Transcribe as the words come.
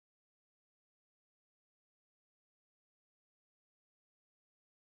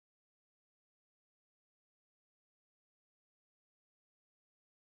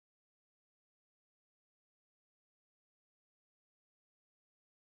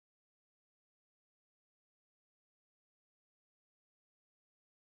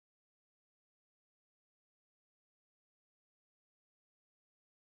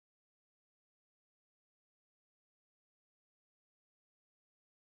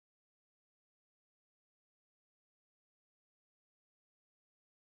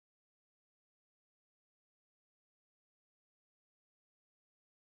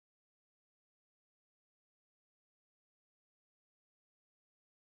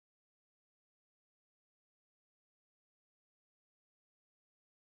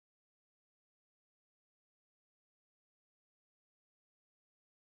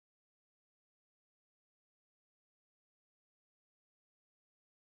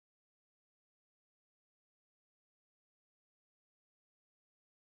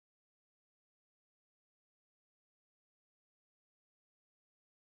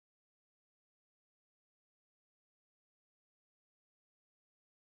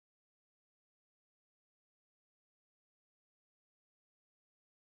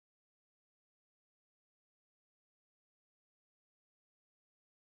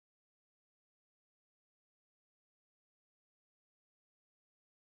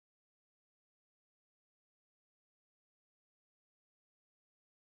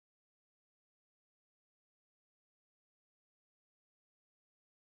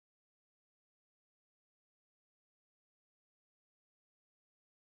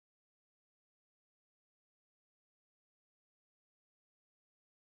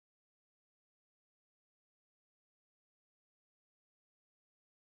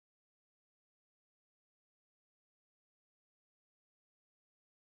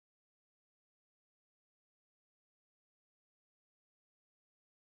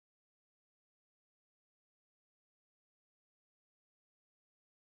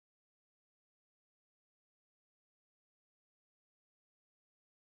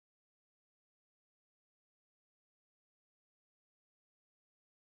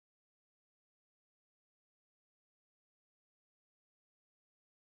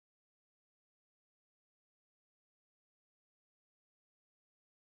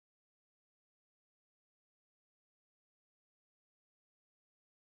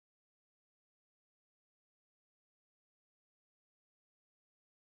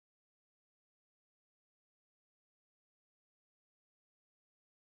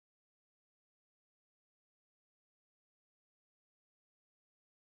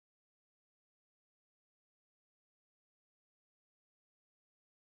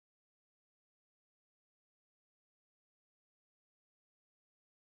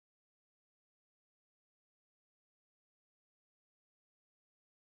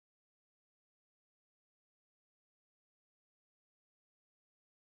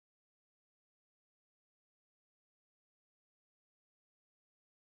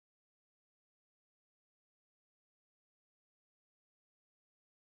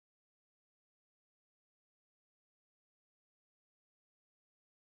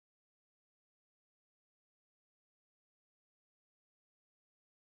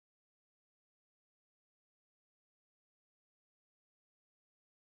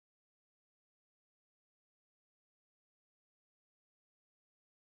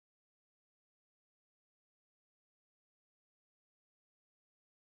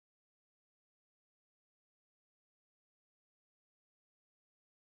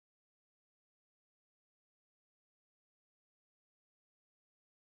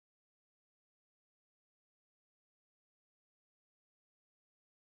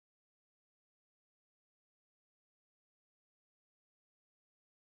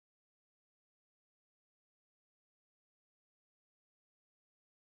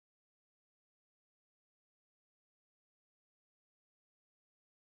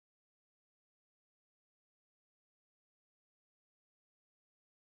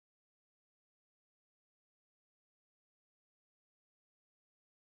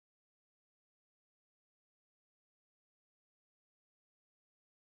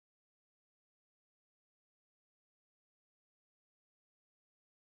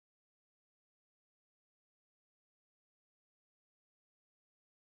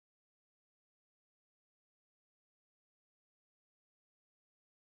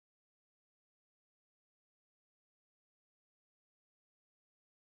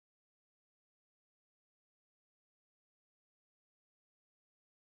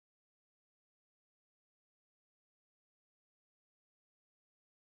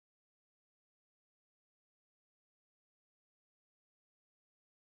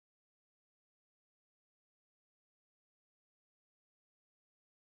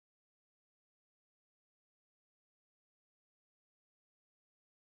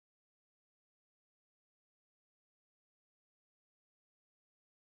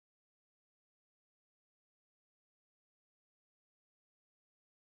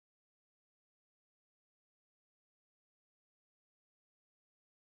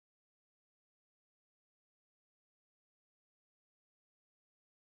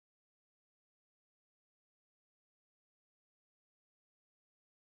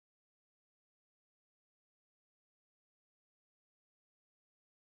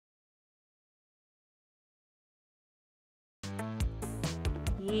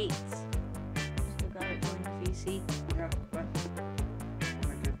hate. Still got it going VC. Yeah, but I'm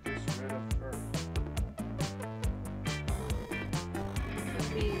gonna get this rid of first. The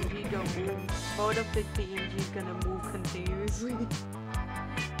PNG don't move. Both of the PNG is gonna move continuously.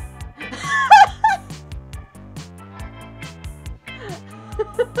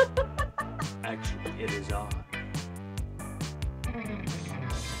 Actually, it is on.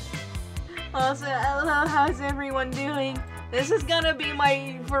 Also, hello, how's everyone doing? This is gonna be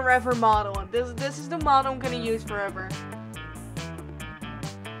my forever model. This is the model I'm gonna use forever.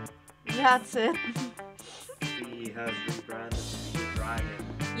 That's it. He has rebranded to be a dragon.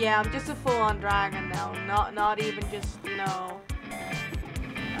 Yeah, I'm just a full-on dragon now. Not even just, you know,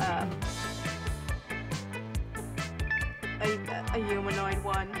 a humanoid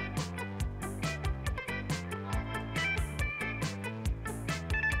one.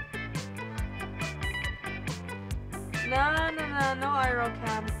 No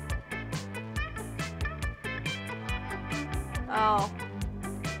Aerocam. Oh.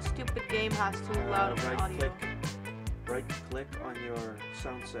 Stupid game has too loud of an audio. Right click on your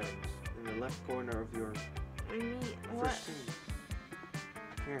sound settings in the left corner of your What? first screen.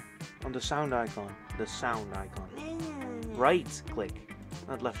 Here, on the sound icon. The sound icon. Right click,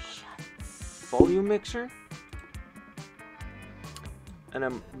 not left. Volume mixer. And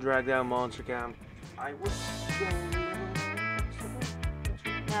then drag down Monster Cam. I would go.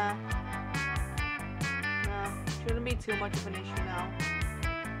 Nah. Shouldn't be too much of an issue now.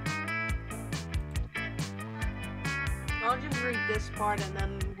 I'll just read this part and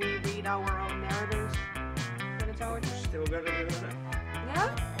then we read our own narratives. But it's our turn. Still gotta do that.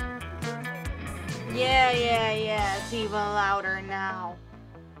 Yeah? Yeah. It's even louder now.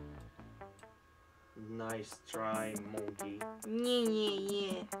 Nice try, monkey.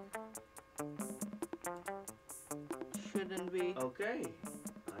 Yeah. Shouldn't be. Okay,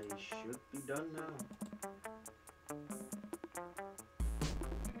 I should be done now.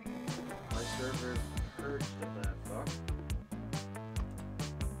 My server purged of that fuck.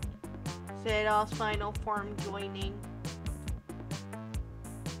 Sedos final form joining.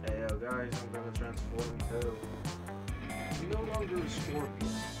 Hey yo guys, I'm gonna transform too. I'm no longer a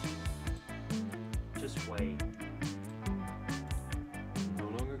scorpion. Just wait. No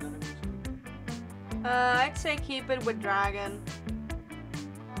longer gonna be a scorpion. I'd say keep it with dragon.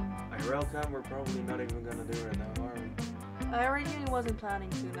 IRL we're probably not even gonna do it now, are we? I originally wasn't planning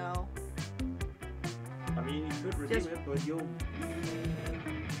to, no. I mean, you could redeem it, but you'll be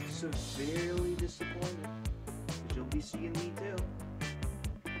severely disappointed. Because you'll be seeing me too.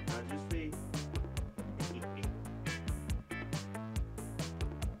 Not just me.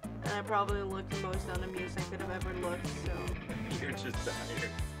 And I probably looked the most unamused I could have ever looked, so... You're just tired.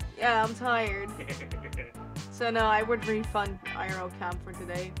 Yeah, I'm tired. So no, I would refund IRL camp for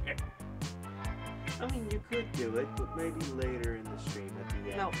today. I mean, you could do it, but maybe later in the stream at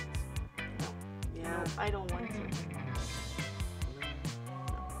the end. No. Yeah, I don't want to.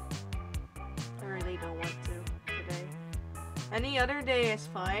 I really don't want to today. Any other day is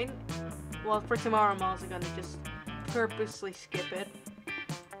fine. Well, for tomorrow I'm also gonna just purposely skip it.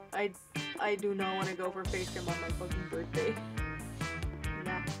 I do not want to go for face cam on my fucking birthday.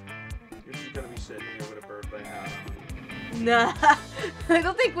 Nah. You're just gonna be sitting here with a birthday hat on. Nah. I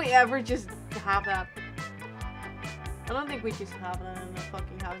don't think we ever just have that. I don't think we just have that in the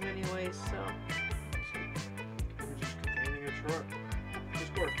fucking house anyways, so. You're just containing a truck.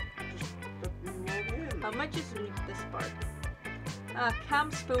 Discord. Just let me log in. I might just read this part.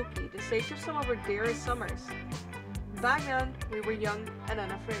 Camp Spooky, the stage of some of our dearest summers. Back then, we were young and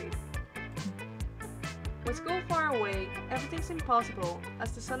unafraid. With school far away, everything seemed possible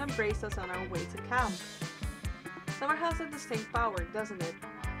as the sun embraced us on our way to camp. Summer has a distinct power, doesn't it?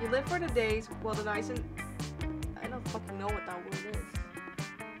 You live for the days while the nights and... I don't fucking know what that word is.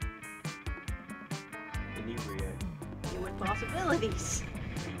 Inebriate. You with possibilities.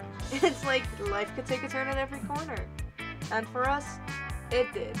 It's like life could take a turn at every corner. And for us,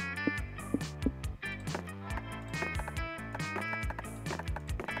 it did.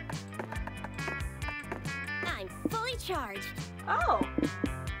 I'm fully charged. Oh!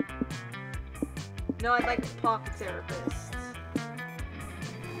 No, I'd like pocket therapists.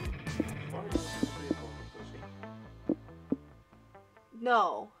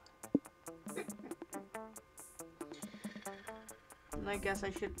 No. And I guess I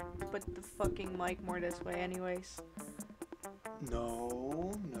should put the fucking mic more this way anyways.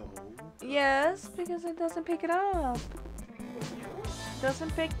 No. Yes, because it doesn't pick it up.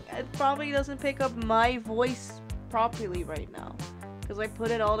 It probably doesn't pick up my voice properly right now. Because I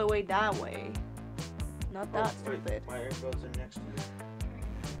put it all the way that way. Not that stupid. My AirPods are next to me.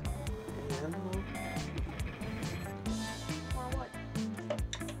 Or what?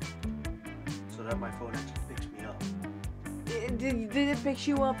 So that my phone actually picks me up. Did it pick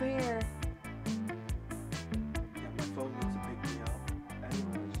you up here? Yeah, my phone needs to pick me up.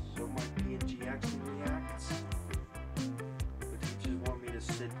 Anyways, so my PNG actually reacts. But you just want me to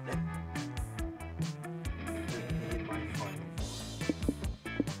sit there. Just be in my phone.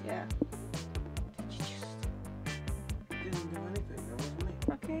 Yeah. Didn't do anything, that was me.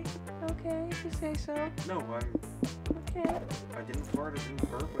 Okay, if you say so. No, Okay, I didn't fart, I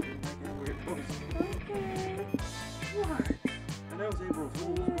didn't burp, I didn't make any weird noises. okay. What? I know it's April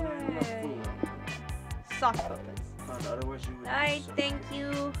Fool's, but I'm not Yay. fool. Sock puppets. Otherwise you would I thank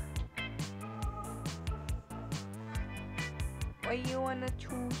you. What you wanna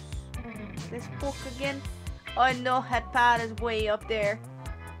choose? This book again? Oh no, headpad is way up there.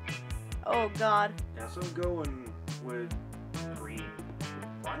 Oh god. Yeah, so I'm going with green.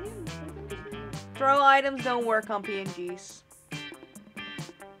 Ryan? I think his name is? Throw items don't work on PNGs.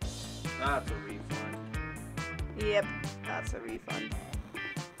 That's a refund. Yep, that's a refund.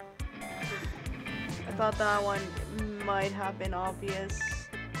 I thought that one might have been obvious.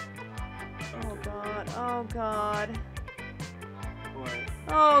 Oh Okay. god, oh god. What?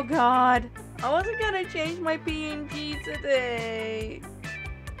 Oh god. I wasn't gonna change my PNG today.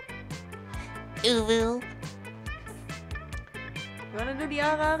 Uwu. You wanna do the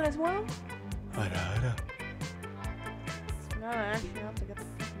RR as well? Arara. No, I actually have to get the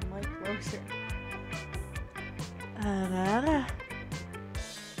fucking mic closer. RR.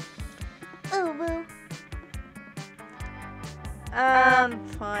 Uwu.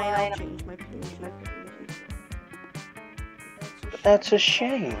 Fine, I'll change my PNG. That's a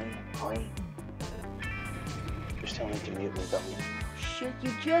shame. You still need to mute me, don't you? Shit,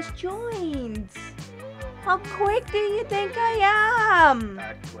 you just joined. How quick do you think I am?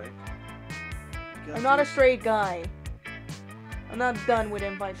 That quick. I'm not a straight guy. I'm not done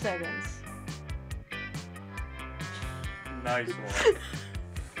within 5 seconds. Nice one.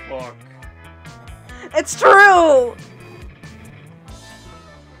 Fuck. It's true!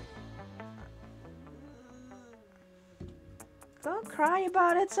 Don't cry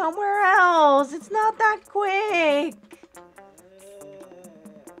about it somewhere else. It's not that quick.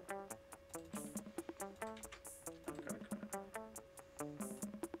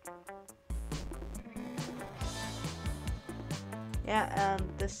 Yeah, and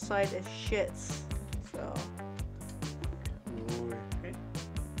this site is shits. So.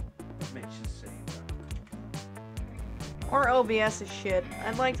 What makes you say that? Or OBS is shit.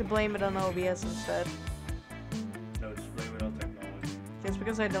 I'd like to blame it on OBS instead. No, just blame it on technology. Just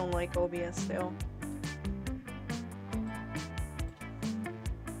because I don't like OBS still.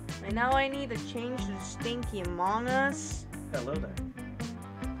 And now I need to change the stinky Among Us. Hello there.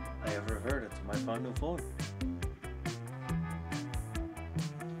 I have reverted to my final form.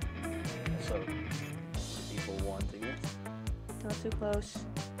 So, the people wanting it. Not too close.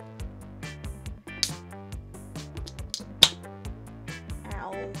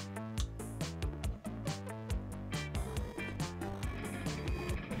 Ow.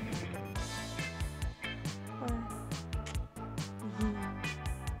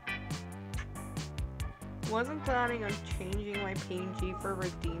 Wasn't planning on changing my PNG for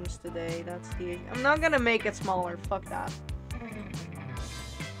redeems today. That's the issue. I'm not gonna make it smaller. Fuck that.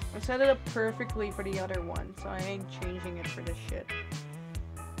 I set it up perfectly for the other one, so I ain't changing it for this shit.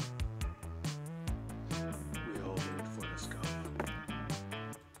 We all need for the scuff.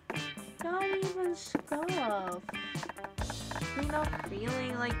 Not even scuff. Me not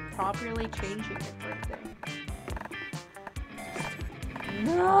feeling like properly changing it for a thing.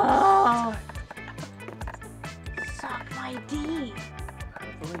 No! Suck my D!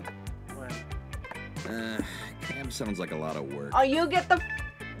 Happily? When? Cam sounds like a lot of work. Oh, you get better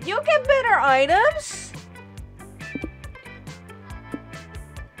items?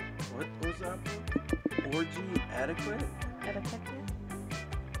 What was that for? Orgy adequate?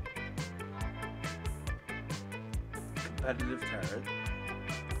 Competitive tarot.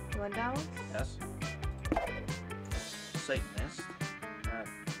 You want that one? Yes. Satanist.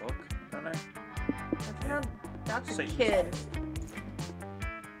 Book. Don't I? That's not, that's a Satanist. kid.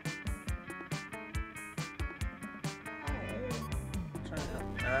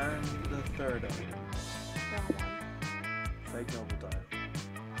 And the third item. That one. Fake noble dial.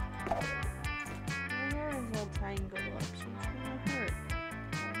 My hair is all tangled up, so it's gonna hurt.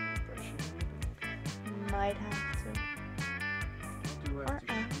 Might have to. Do Or,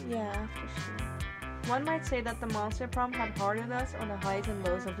 have to yeah, after school. One might say that the monster prom had hardened us on the highs and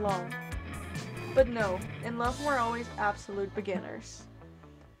lows of love. But no, in love we're always absolute beginners.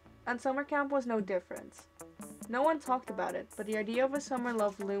 And summer camp was no different. No one talked about it, but the idea of a summer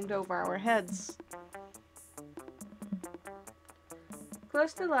love loomed over our heads.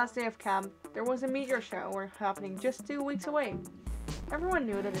 Close to the last day of camp, there was a meteor shower happening just 2 weeks away. Everyone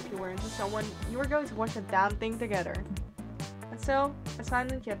knew that if you were into someone, you were going to watch the damn thing together. And so, a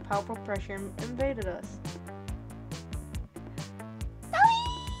silent yet powerful pressure invaded us.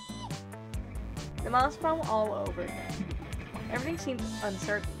 The last prom all over. Everything seemed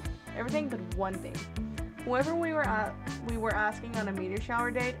uncertain. Everything but one thing. Whoever we were asking on a meteor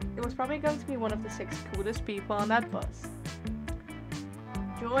shower date, it was probably going to be one of the 6 coolest people on that bus.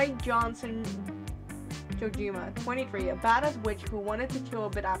 Joy Johnson Jojima, 23, a badass witch who wanted to chill a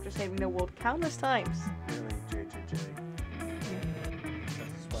bit after saving the world countless times. Really, JJJ.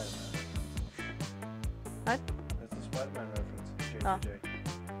 That's the Spider-Man. What? That's the Spider-Man reference. Oh. JJJ.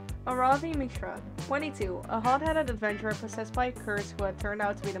 Aravi Mishra, 22, a hot-headed adventurer possessed by a curse who had turned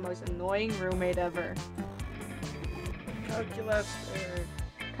out to be the most annoying roommate ever.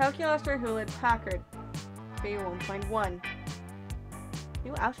 Calculaster Hewlett Packard, B1.1.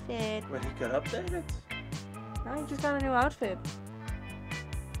 New outfit. Wait, he got updated? No, he just got a new outfit.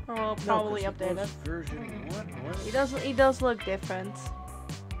 Or well, probably updated. Version 1. He does look different.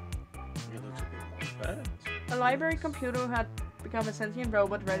 He looks a bit more badass. A library computer who had become a sentient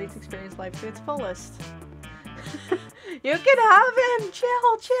robot ready to experience life to its fullest. You can have him!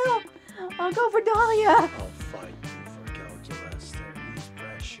 Chill! I'll go for Dahlia! I'll fight you for Calculus. He's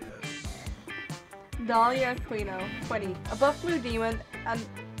precious. Dahlia Aquino, 20, a buff blue demon and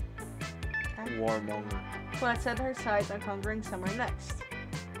Warmonger. who had set her sights on conquering summer next.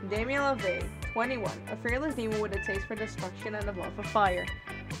 Damien LaVey, 21, a fearless demon with a taste for destruction and a love of fire.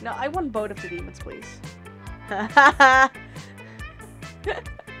 No, I want both of the demons, please. Fight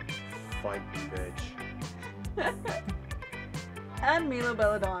me, bitch. And Milo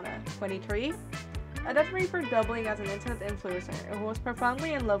Belladonna, 23, a Death Reaper doubling as an internet influencer who was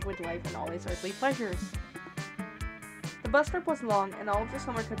profoundly in love with life and all its earthly pleasures. The bus trip was long, and all of the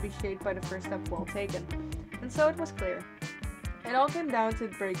summer could be shaped by the first step well taken, and so it was clear. It all came down to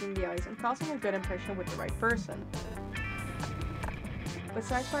breaking the ice and causing a good impression with the right person.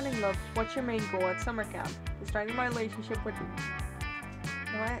 Besides finding love, what's your main goal at summer camp? Starting my relationship with...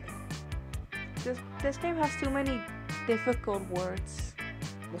 What? This game has too many difficult words.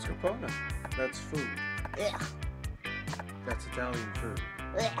 Mascarpone. That's food. That's Italian food.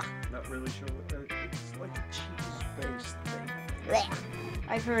 Not really sure what it's like a cheese-based thing.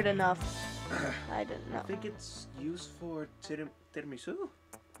 I've heard enough. I didn't know. I think it's used for tiramisu.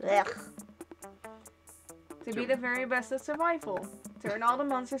 To be the very best at survival. To earn all the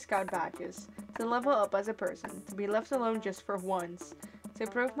Monster Scout badges. To level up as a person. To be left alone just for once. To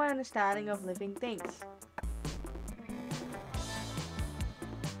improve my understanding of living things.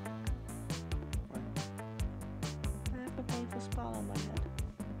 I have a painful spot on my head.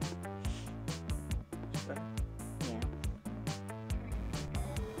 Yeah.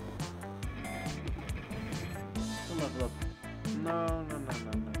 To level up. No.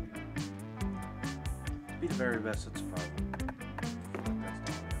 To be the very best at survival.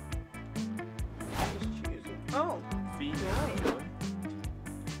 Oh. Fee.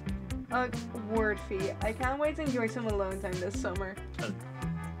 Word fee. I can't wait to enjoy some alone time this summer. Shut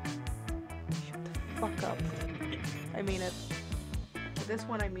the fuck up. I mean it. For this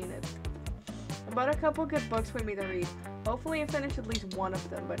one, I mean it. I bought a couple good books for me to read. Hopefully I finish at least one of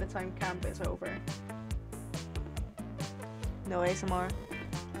them by the time camp is over. No ASMR.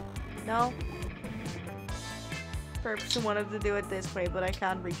 No? Purposely wanted to do it this way, but I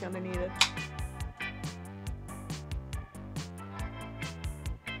can't reach underneath it.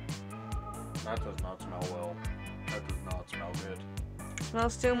 That does not smell well. That does not smell good.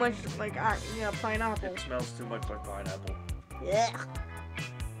 Smells too much like pineapple. It smells too much like pineapple. Yeah.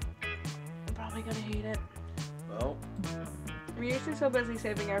 I'm probably gonna hate it. Well, I'm usually so busy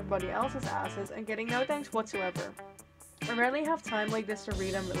saving everybody else's asses and getting no thanks whatsoever. I rarely have time like this to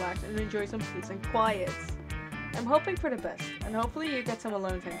read and relax and enjoy some peace and quiet. I'm hoping for the best, and hopefully you get some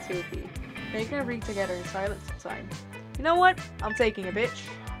alone time too, P. They can read together in silence sometime. You know what? I'm taking a bitch.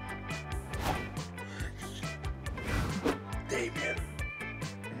 Damien.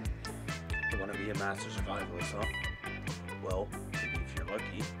 You want to be a master survivalist, huh? Well, if you're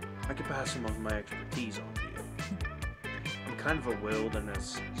lucky, I can pass some of my expertise on to you. I'm kind of a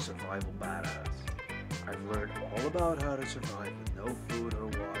wilderness survival badass. I've learned all about how to survive with no food or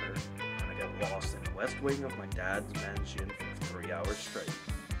water when I get lost in the west wing of my dad's mansion for 3 hours straight.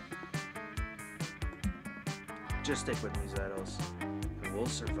 Just stick with me, Zetos, and we'll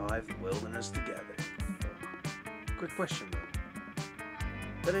survive the wilderness together. Quick question though.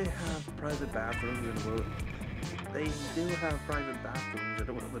 Do they have private bathrooms in the wilderness? They do have private bathrooms in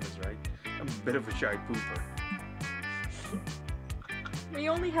the wilderness, right? I'm a bit of a shy pooper. We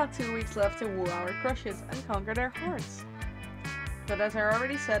only have 2 weeks left to woo our crushes and conquer their hearts. But as I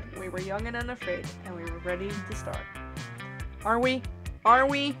already said, we were young and unafraid, and we were ready to start. Are we? Are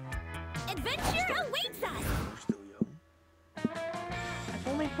we? Adventure awaits us! We're still young. I've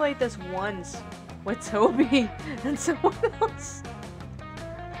only played this once with Toby and someone else.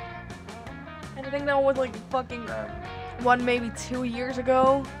 And I think that was like fucking 1, maybe 2 years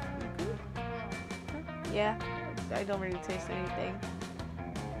ago. Yeah, I don't really taste anything.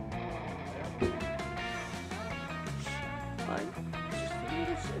 Fine. Just a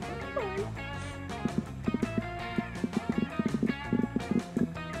little sip. Fine.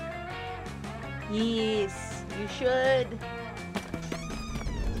 Yes, you should.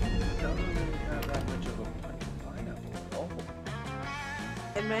 Don't really have that much of a pineapple at all.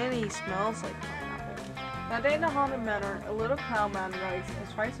 And man, he smells like pineapple. That day in the haunted manor, a little clown man rides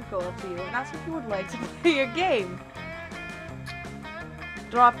his tricycle up to you and asks if you would like to play a game.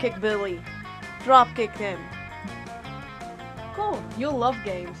 Dropkick Billy. Dropkick him. Cool, you'll love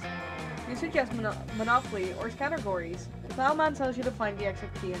games. You suggest Monopoly or categories. The clown man tells you to find the exit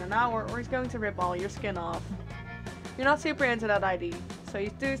key in an hour or he's going to rip all your skin off. You're not super into that idea, so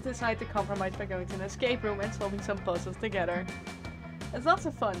you do decide to compromise by going to an escape room and solving some puzzles together. It's lots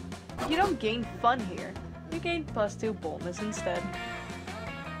of fun. You don't gain fun here. You gain +2 boldness instead.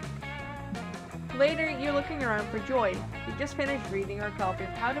 Later, you're looking around for Joy. You just finished reading her copy of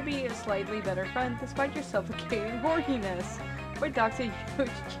How to Be a Slightly Better Friend Despite Your Suffocating Horniness by Dr.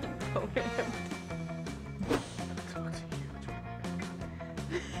 Eugene Bowen.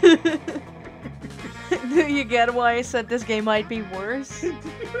 Do you get why I said this game might be worse? You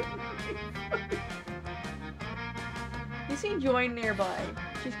see Joy nearby.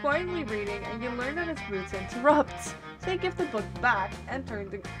 She's quietly reading, and you learn that it's rude to interrupt. So you give the book back and turn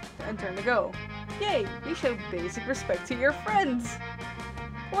to go. Yay! You show basic respect to your friends.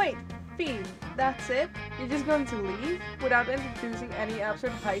 Wait, Fee, that's it? You're just going to leave without introducing any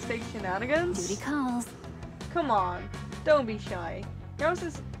absurd high-stakes shenanigans? Duty calls. Come on, don't be shy. Your house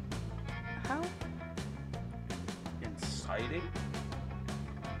is... How? Inciting?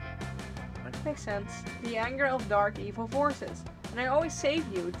 Makes sense. The anger of dark evil forces. And I always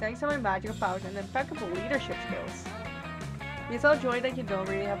save you thanks to my magical powers and impeccable leadership skills. You tell Joy that you don't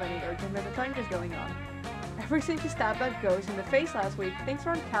really have any urgent adventures going on. Ever since you stabbed that ghost in the face last week, things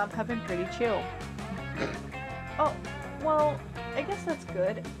around camp have been pretty chill. Oh, well, I guess that's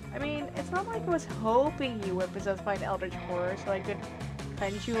good. I mean, it's not like I was hoping you were possessed by an eldritch horror so I could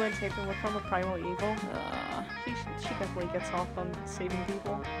cleanse you and save them from a primal evil. She definitely gets off on saving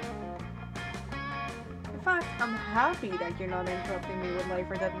people. In fact, I'm happy that you're not interrupting me with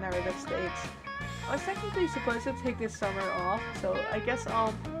life or death narrative stakes. I was technically supposed to take this summer off, so I guess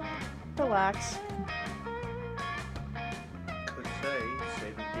I'll relax. Could say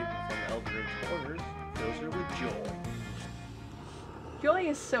saving people from eldritch horrors fills her with joy. Joy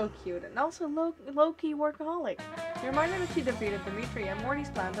is so cute and also low-key workaholic. You're reminded that she defeated Dimitri and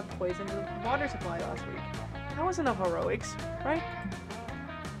Morty's plan to poison the water supply last week. That was enough heroics, right?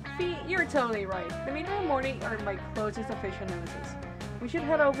 Fee, you're totally right. Dimitri and Morty are my closest official nemesis. We should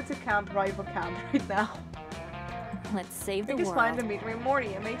head over to Rival Camp right now. Let's save the We can world. find Dimitri and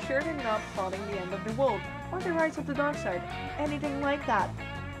Morty and make sure they're not plotting the end of the world or the rise of the dark side. Anything like that.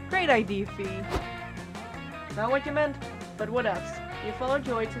 Great idea, Fee. Not what you meant, but what else? You follow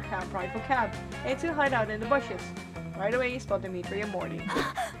Joy to Rival Camp and to hide out in the bushes. Right away you spot Dimitri and Morty.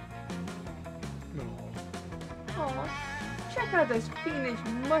 Aw, check out those fiendish,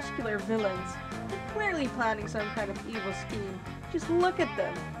 muscular villains. They're clearly planning some kind of evil scheme. Just look at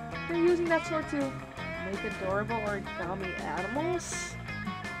them. They're using that sword to make adorable origami animals?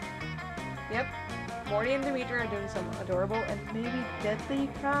 Yep, Morty and Dimitri are doing some adorable and maybe deadly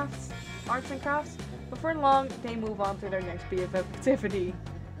arts and crafts. Before long, they move on to their next BFF activity.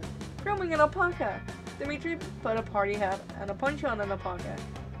 Filming an alpaca. Dimitri put a party hat and a punch on an alpaca,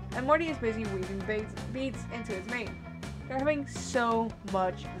 and Morty is busy weaving beads into its mane. They're having so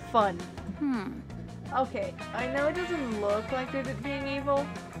much fun. Okay, I know it doesn't look like they're being evil,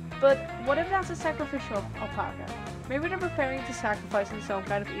 but what if that's a sacrificial alpaca? Maybe they're preparing to sacrifice in some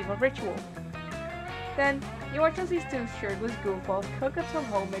kind of evil ritual. Then, you watch as these two shirtless goofballs cook up some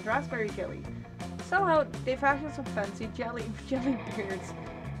homemade raspberry jelly. Somehow, they fashion some fancy jelly beards.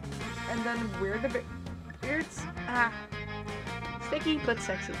 And then weird beards? Sticky but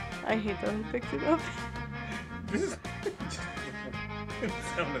sexy. I hate that I picked it up. It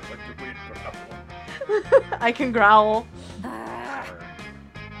sounded like a weird growl. I can growl.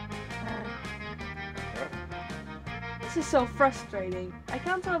 This is so frustrating. I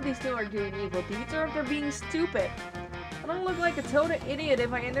can't tell if these two are doing evil deeds or if they're being stupid. I don't look like a total idiot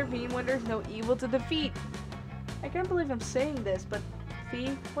if I intervene when there's no evil to defeat. I can't believe I'm saying this, but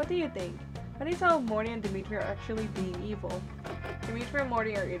Fee, what do you think? How do you tell if Morty and Dimitri are actually being evil? Dimitri and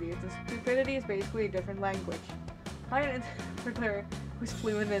Morty are idiots, and stupidity is basically a different language. I an interpreter who's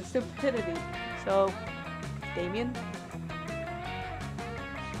fluent in stupidity. So, Damien?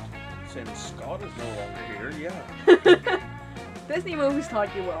 Since Scott is no longer here, yeah. Disney movies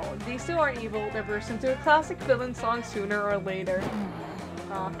taught you well. These two are evil. They're burst into a classic villain song sooner or later.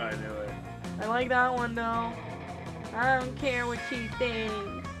 I knew it. I like that one though. I don't care what she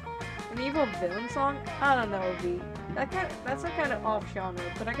thinks. An evil villain song? I don't know, V. That's a kind of off genre,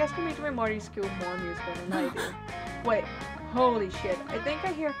 but I guess Dimitri and Morty skew more musical than I do. Wait, holy shit. I think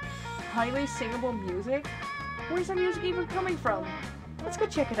I hear highly singable music? Where's the music even coming from? Let's go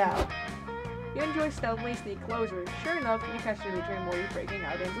check it out. You enjoy stealthily sneak closer. Sure enough, you catch Dimitri and Morty breaking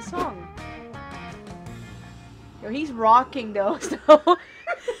out into song. Yo, he's rocking those though.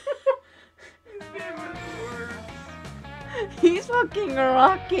 He's fucking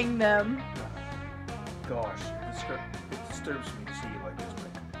rocking them. Gosh, it disturbs me to see you like this,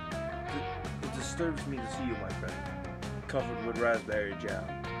 man. It disturbs me to see you, my friend, covered with raspberry jam.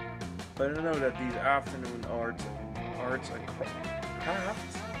 But I know that these afternoon arts and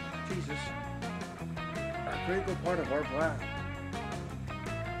crafts, Jesus, are a critical part of our plan.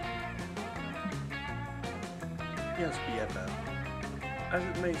 Yes, BFF. As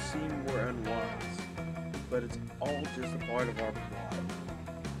it may seem, we're unwise, but it's all just a part of our plot.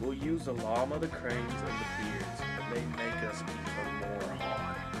 We'll use the llama, the cranes, and the beards, and they make us even more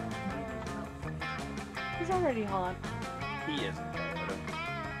hot. He's already hot. He isn't,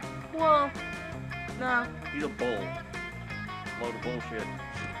 though. Well, no. He's a bull. Load of bullshit.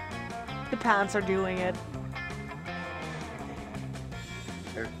 The pants are doing it.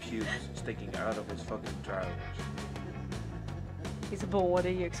 There's pubes sticking out of his fucking trousers. He's a bull, what do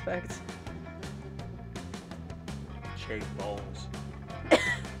you expect? Shaved balls.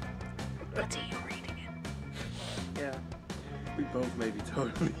 What's he reading it? Yeah. We both may be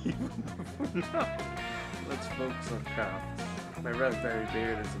totally evil, but for now, let's focus on crafts. My raspberry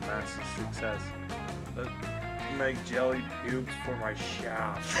beard is a massive success. Let's make jelly pubes for my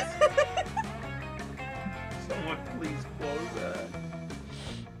shaft. Someone please close that.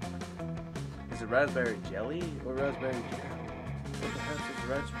 Is it raspberry jelly or raspberry jam? Or perhaps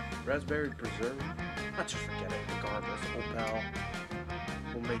it's raspberry preserve? Let's just forget it regardless, old pal.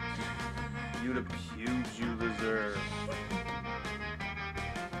 We'll make you the pubes you deserve.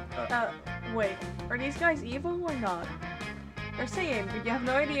 Wait, are these guys evil or not? They're saying, but you have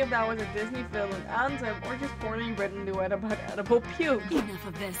no idea if that was a Disney villain anthem or just poorly written duet about edible pubes. Enough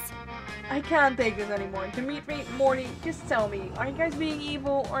of this. I can't take this anymore. Dimitri, Morty, just tell me, are you guys being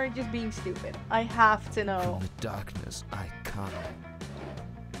evil or just being stupid? I have to know. From the darkness I come.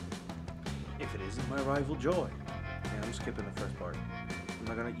 If it isn't my rival Joy. Yeah, I'm skipping the first part. I'm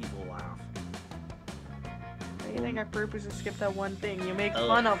not gonna evil laugh. You think I purposely skipped that one thing you make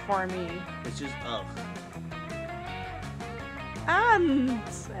fun of for me? It's just ugh. And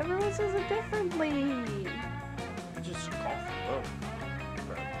everyone says it differently. I just scoff and love.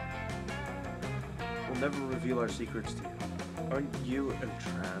 But we'll never reveal our secrets to you. Aren't you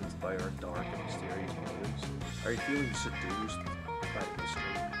entranced by our dark and mysterious motives? Are you feeling seduced by the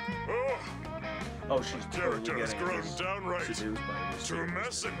mystery? Oh, she's totally Character's getting grown downright seduced by the mystery.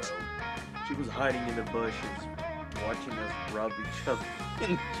 tumescent. She was hiding in the bushes, watching us rub each other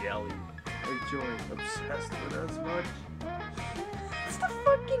in jelly. Hey, Joy, obsessed with us much? It's the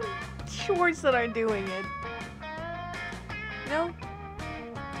fucking shorts that are doing it. No?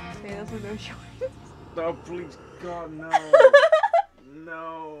 Say those are no shorts. Oh, please, God, no.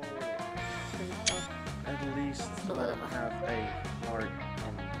 No. At least let him have a heart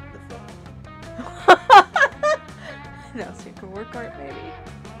in the phone. No, so you can work art maybe.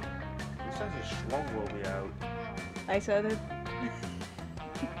 This has a schlong will be out. I said it.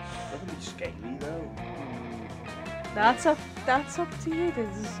 Doesn't be scaly though. That's up to you to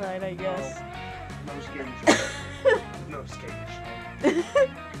decide, I guess. No scaly shit. No scaly shit.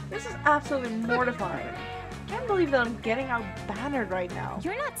 This is absolutely mortifying. Can't believe that I'm getting out bannered right now.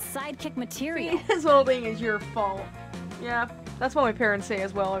 You're not sidekick material. This whole thing is your fault. Yeah, that's what my parents say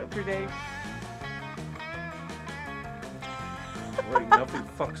as well every day. Wait, nothing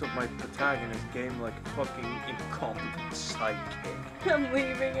fucks up my protagonist game like a fucking incompetent sidekick. I'm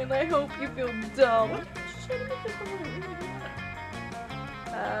leaving and I hope you feel dumb.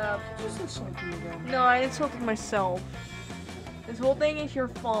 Just insult me again. No, I insulted myself. This whole thing is your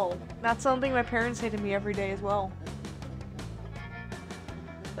fault. That's something my parents say to me every day as well.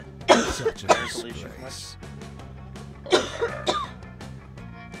 Such a There's Alicia. disgrace. My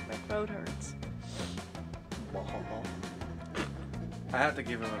throat hurts. I have to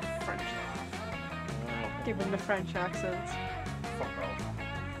give him a French laugh. Give him the French accents. Fuck off.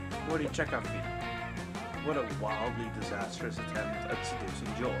 What do you check out me? What a wildly disastrous attempt at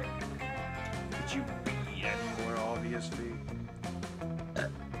seducing Joy. Could you be any more obviously?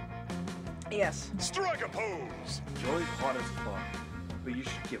 Yes. Strike a pose! Joy's hot as fuck, but you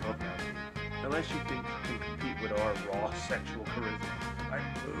should give up now. Unless you think you can compete with our raw sexual charisma. I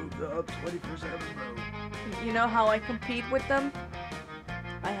moved up 20%, bro. You know how I compete with them?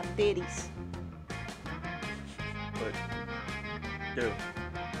 I have titties. But, dude,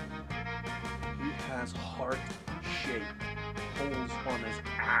 he has heart-shaped holes on his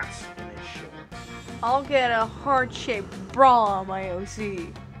ass in his shorts. I'll get a heart-shaped bra on my OC.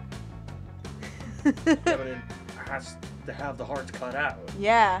 Yeah, but it has to have the hearts cut out.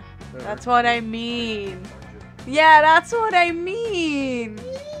 Yeah, that's what I mean. Yeah, that's what I mean.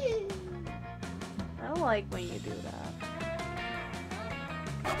 I don't like when you do that.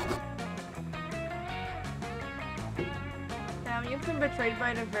 Damn, you've been betrayed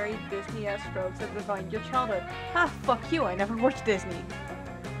by the very Disney-esque strokes that defined your childhood. Ah, fuck you, I never watched Disney.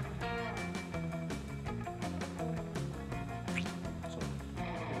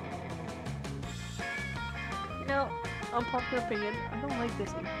 You know, unpopular opinion, I don't like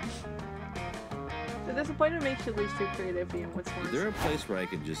Disney. The disappointment makes you lose your creativity and what's Is worse. there a place where I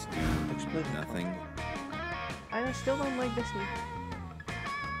can just do nothing? I still don't like Disney.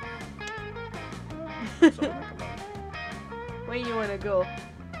 Where you wanna go?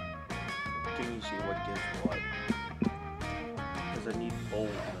 Can you see what gives what? Because I need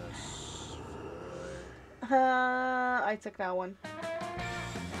boldness. I took that one.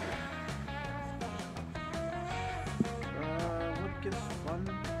 What gives fun?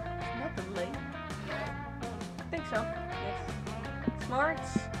 Nothing late. I think so. Yes.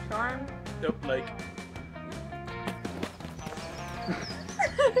 Smarts, charm. Nope, like.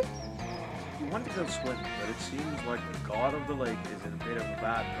 You want to go swimming, but it seems like the god of the lake is in a bit of a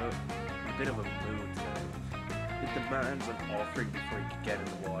bad mood. A bit of a mood today. It demands an offering before you can get in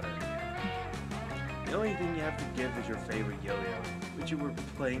the water. The only thing you have to give is your favorite yo-yo, which you were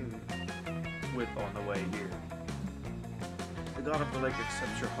playing with on the way here. The god of the lake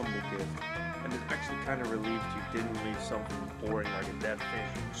accepts your humble gift, and is actually kind of relieved you didn't leave something boring like a dead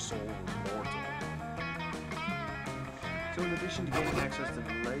fish whose soul was mortal. So in addition to getting access to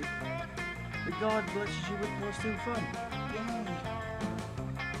the lake, the god blesses you with costume fun. Yay!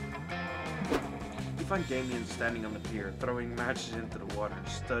 You find Damien standing on the pier, throwing matches into the water and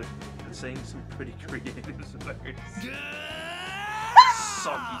saying some pretty creative slurs.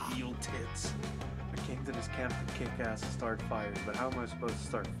 Soggy eel tits. I came to this camp to kick ass and start fires, but how am I supposed to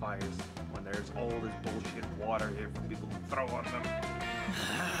start fires when there's all this bullshit water here for people to throw on them?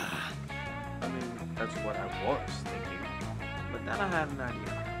 I mean, that's what I was thinking. But then I had an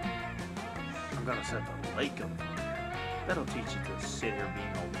idea. I'm gonna set the lake on fire. That'll teach you to sit here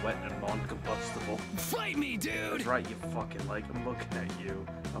being all wet and non-combustible. Fight me, dude! That's right, you fucking lake. I'm looking at you.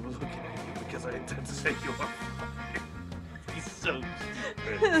 I'm looking at you because I intend to set you on fire. He's so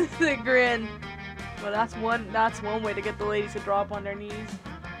stupid. The grin. Well, that's one way to get the ladies to drop on their knees.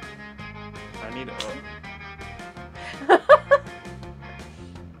 I need a...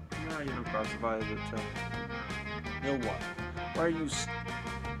 No, you don't classify as it, You know what? Why are you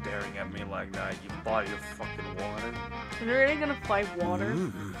staring at me like that, you body of fucking water? They're really gonna fight water.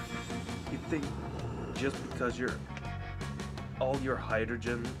 You think just because all your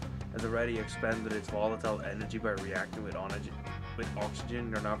hydrogen has already expended its volatile energy by reacting with oxygen,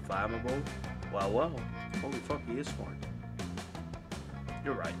 you're not flammable? Well, holy fuck, he is smart.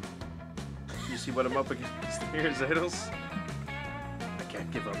 You're right. You see what I'm up against here, Zados? I can't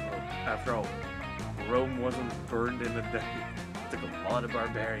give up hope. After all, Rome wasn't burned in a day. It took a lot of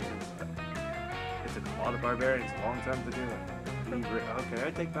barbarians. It took a lot of barbarians a long time to do it. Okay,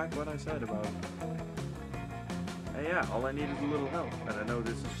 I take back what I said about... Hey, yeah, all I need is a little help. And I know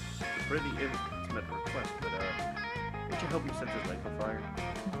this is a pretty intimate request, but would you help me set this lake on fire?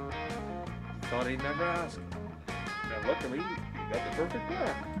 Thought he'd never ask. Now luckily, you got the perfect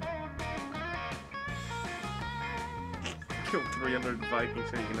plan. Kill 300 Vikings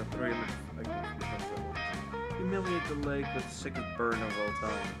so you can have 300 Vikings. Humiliate the lake with the sickest burn of all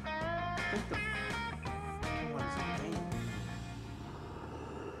time. I think the fucking one's a game.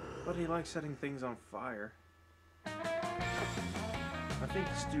 But he likes setting things on fire. I think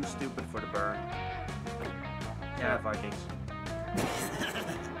he's too stupid for the burn. Yeah, Vikings.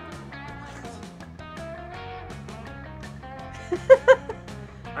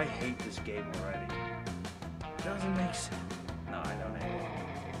 I hate this game already. It doesn't make sense. No, I don't hate it.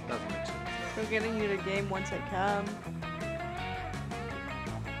 It doesn't make sense. We're getting you the game once I come.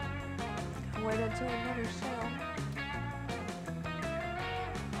 Wait until another sale.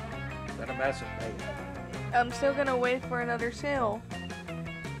 Is that a massive pay? I'm still gonna wait for another sale.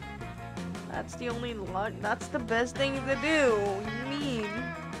 That's the only that's the best thing to do. You mean?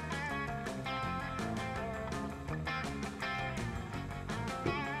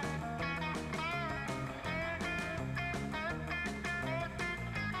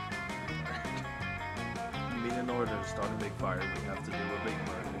 You mean in order to start a big fire, we have to do a big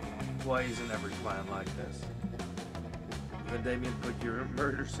murder? Why isn't every plan like this? Then Damien, put on your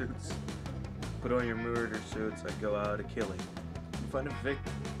murder suits, and go out a killing. You find a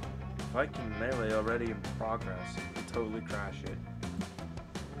victim. Viking melee already in progress. You totally crash it.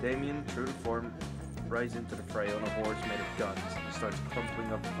 Damien, true to form, rides into the fray on a horse made of guns. He starts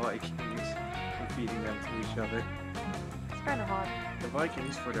crumpling up the Vikings and feeding them to each other. It's kind of hot. The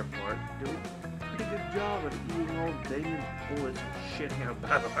Vikings, for their part, do a pretty good job at eating all Damien's bullets and shitting out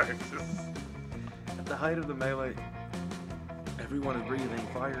battle axes. At the height of the melee, everyone is breathing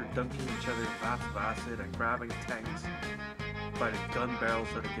fire, dunking each other in vats of acid, and grabbing tanks by the gun barrels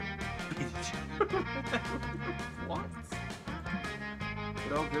so they can beat each other. What?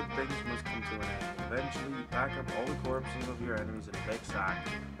 But all good things must come to an end. Eventually, you pack up all the corpses of your enemies in a big sack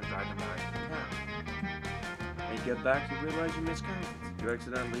and drag them back to town. When you get back, you realize you miscounted. You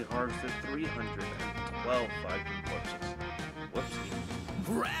accidentally harvested 312 Viking corpses. Whoopsie.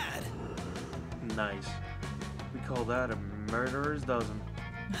 Rad! Nice. We call that a murderer's dozen.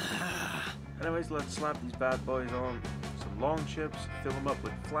 Anyways, let's slap these bad boys on some long chips, fill them up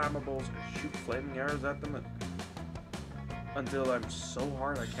with flammables, and shoot flaming arrows at them until I'm so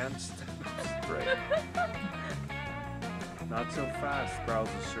hard I can't stand up straight. Not so fast, growls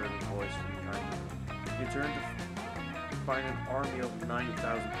a surly voice from behind you. You turn to find an army of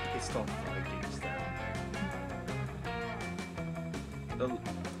 9,000 pissed off Vikings standing there. The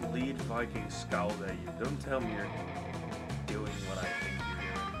lead Viking scowls at you. Don't tell me you're doing what I think you're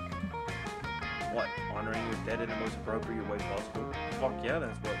doing. What? Honoring your dead in the most appropriate way possible? Fuck yeah,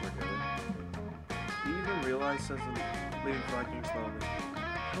 that's what we're doing. Do you even realize, says the lead Viking slowly,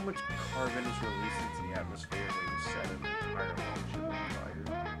 how much carbon is released into the atmosphere when you set an entire longship on fire?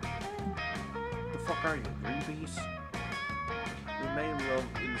 The fuck are you, Greenpeace? We may love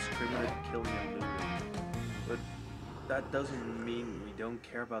indiscriminate killing and looting, but that doesn't mean we don't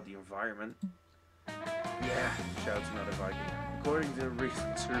care about the environment. Yeah, shouts another Viking. According to a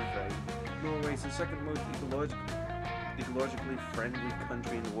recent survey, Norway is the second most ecologically friendly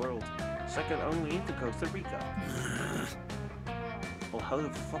country in the world, second only to Costa Rica. Well, how the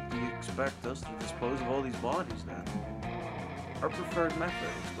fuck do you expect us to dispose of all these bodies then? Our preferred method,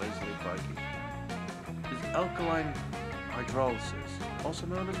 explains the Viking, is alkaline hydrolysis, also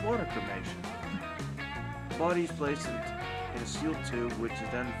known as water cremation. The body is placed in a sealed tube, which is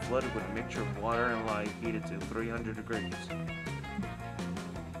then flooded with a mixture of water and lye heated to 300 degrees.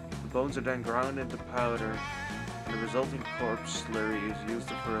 The bones are then ground into powder, and the resulting corpse slurry is used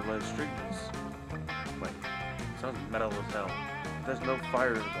to fertilize trees. Wait, sounds metal as hell. There's no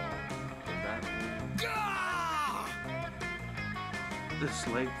fire involved. Does that mean? This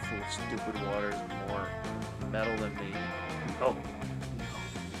lake full of stupid water is more metal than me. Oh.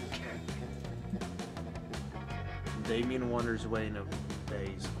 Damien wanders away in a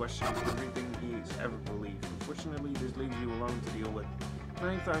daze, questioning everything he's ever believed. Unfortunately, this leaves you alone to deal with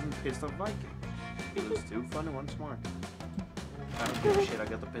 9,000 pissed off Vikings. It was too funny once more. I don't give a shit, I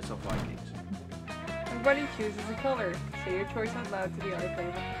got the pissed off Vikings. Everybody chooses a color. Say your choice out loud to the other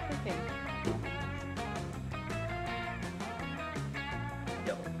player picking.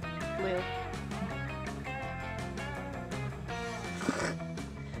 Yellow. Blue.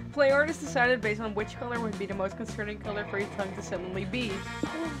 Play artist decided based on which color would be the most concerning color for your tongue to suddenly be.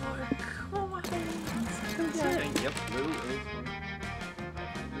 Oh my god. Yep, blue is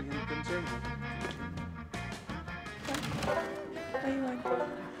really concerning.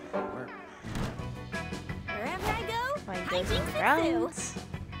 Wherever I go, Find I those jinx it rounds.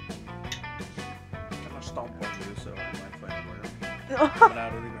 I'm gonna stomp on you so I might find where I'm coming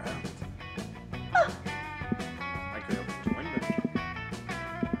out of the ground. I could have joined them.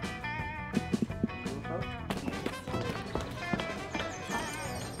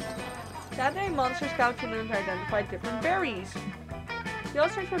 Saturday Monster Scout can learn to identify different berries. You'll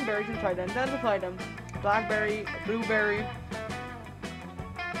search for berries and try to identify them. Blackberry, blueberry.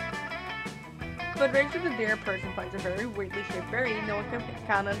 But Rachel the deer person finds a very weirdly shaped berry no one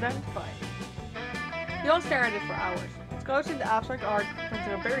can identify. You'll stare at it for hours. Scholars into abstract art turns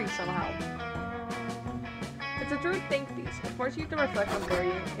into berries somehow. It's a true think piece. It forces you to reflect on their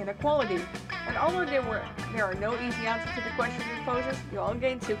inequality. And although there are no easy answers to the questions it poses, you all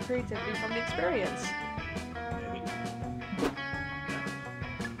gain true creativity from the experience.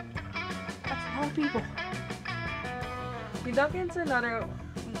 That's a lot of people. You dug into another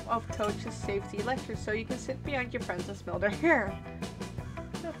of Toach's safety lectures so you can sit behind your friends and smell their hair.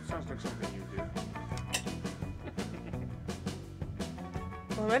 That sounds like something you do.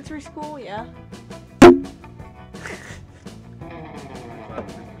 Elementary school, yeah.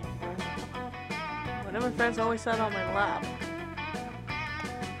 One of my friends always sat on my lap.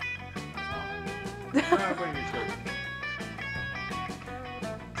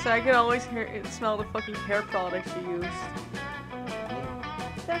 So I could always smell the fucking hair products she used.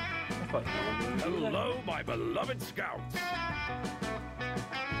 Hello, my beloved scouts.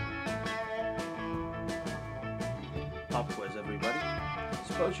 Pop quiz, everybody.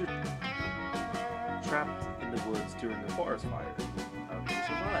 Suppose you're trapped in the woods during the forest fire. How do you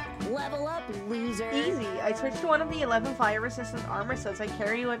survive? Level up, loser. Easy. I switched to one of the 11 fire-resistant armor sets I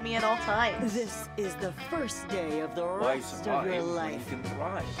carry with me at all times. This is the first day of the Why rest of survive your when life. you can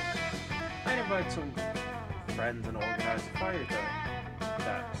thrive? I'd invite some friends and organize a fire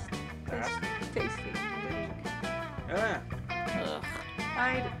that's Tasty. yeah.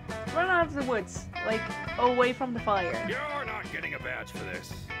 I'd run out of the woods, like away from the fire. You're not getting a badge for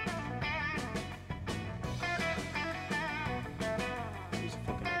this. He's a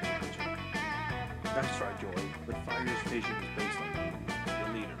fucking adventure. That's right, Joy. But Fire's vision is based on the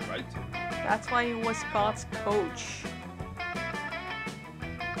leader, right? That's why he was Scott's coach.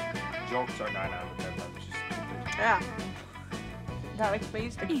 Jokes are 9 out of 10 times. Just Yeah. That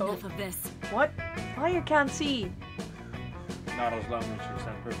explains the Enough coach. of this. What? Fire can't see. not as long as you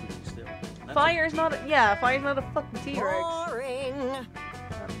stand perfectly still. That's Fire's not. Yeah, fire's not a fucking T-Rex. Boring.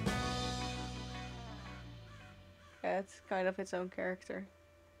 Yeah, it's kind of its own character.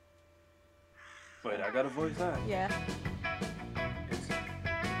 Wait, I gotta voice that. Yeah. It's,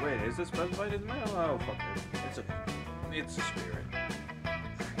 wait, is this specified in the mail? Oh, fuck it. It's a spirit.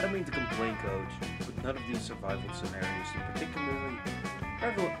 I don't mean to complain, Coach, but none of these survival scenarios seem particularly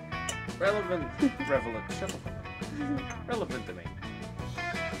relevant to me.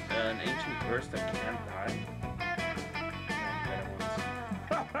 An ancient curse that can't die?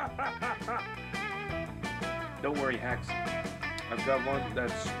 Don't worry, Hacks. I've got one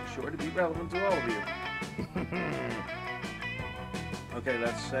that's sure to be relevant to all of you. Okay,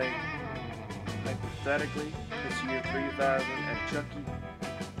 let's say, hypothetically, this year 3000 and Chuck E.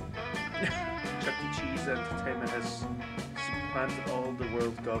 Cheese Entertainment has supplanted all the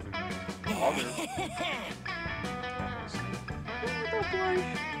world's government. All the...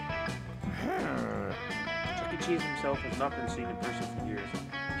 Chuck E. Cheese himself has not been seen in person for years. He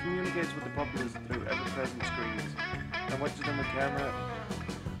communicates with the populace through ever-present screens and watches them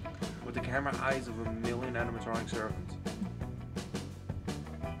with the camera eyes of a million animatronic servants.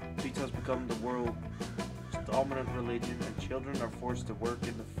 Pizza has become the world's dominant religion, and children are forced to work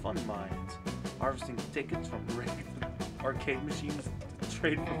in the fun mines, harvesting tickets from rigged arcade machines to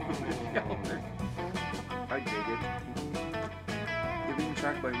trade for food and shelter. I dig it. They're being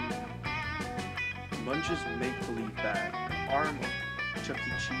tracked by Munch's make-believe bag, arm of Chuck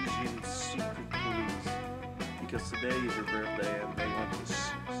E. Cheesian secret police, because today is your birthday and they want to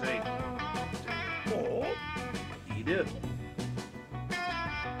say, "Oh, eat it."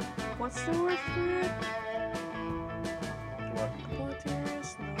 What's the word for it? What?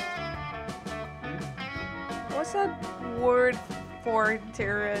 Terrorist? No. What's that word for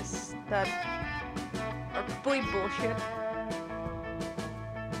terrorists that are complete bullshit?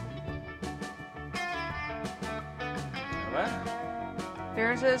 What?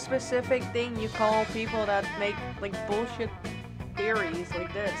 There's a specific thing you call people that make like bullshit theories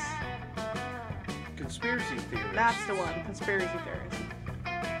like this. Conspiracy theories. That's the one, conspiracy theories.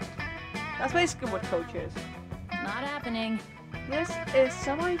 That's basically what Coach is. Not happening. This is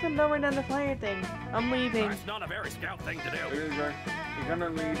somehow even lower than the fire thing. I'm leaving. That's not a very scout thing to do. It is right. You're gonna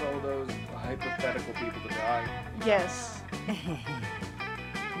leave all those hypothetical people to die. Yes.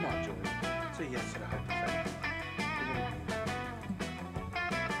 Come on, Joey. Say yes to the hypothetical.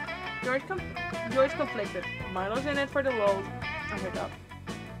 George conflicted. Milo's in it for the load. I heard up.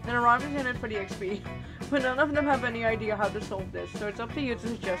 And Ron is in it for the XP. But none of them have any idea how to solve this, so it's up to you to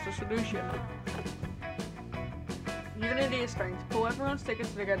suggest a solution. Unity is strength. Pull everyone's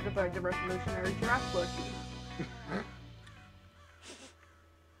tickets together to fight the revolutionary giraffe plushie.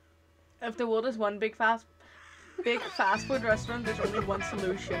 If the world is one big fast food restaurant, there's only one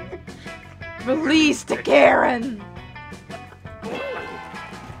solution. Release the Karen!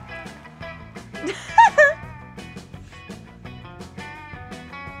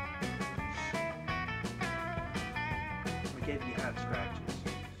 gave you head scratches.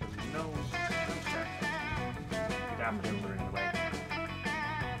 So no scratches. The daffodils are in the way.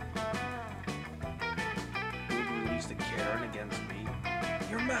 You released a Karen against me.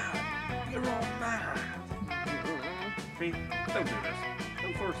 You're mad. You're all mad. Fee, don't do this.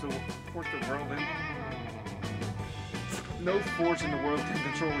 Don't force the world in. No force in the world can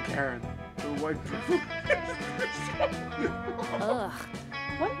control a Karen. The white privilege. Ugh.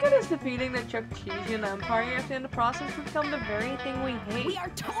 What good is defeating the Chuckcheesian Empire if in the process we become the very thing we hate? We are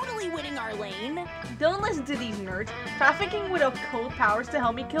totally winning our lane. Don't listen to these nerds. Trafficking with occult powers to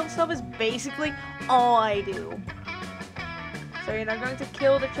help me kill stuff is basically all I do. So you're not going to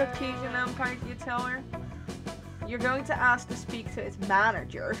kill the Chuckcheesian Empire, you tell her? You're going to ask to speak to its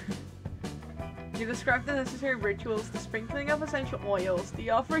manager. You describe the necessary rituals, the sprinkling of essential oils, the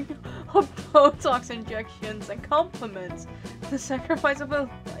offering of Botox injections and compliments, the sacrifice of a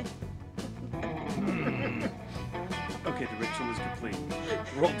life. Okay, the ritual is complete.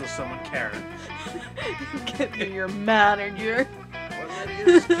 Roll to summon Karen. Get me your manager. Well, that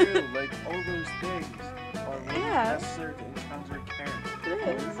is true. Like, all those things are really Yeah. necessary to encounter a Karen. It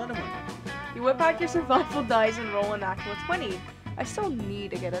is. There's another one. You whip out your survival dice and roll an actual 20. I still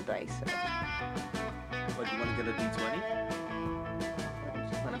need to get a dice set. What, you want to get a D20? I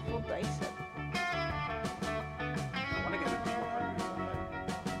just want a full dice set. I want to get a D100 or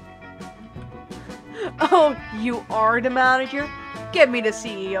something. Oh, you are the manager? Get me the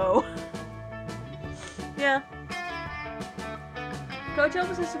CEO. Yeah. Coach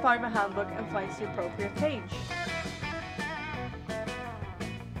opens his survivor handbook and finds the appropriate page.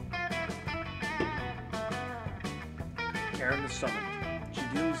 Karen is summoned. She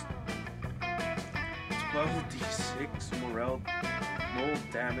deals 12d6 moral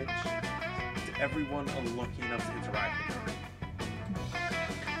damage to everyone unlucky enough to interact with her.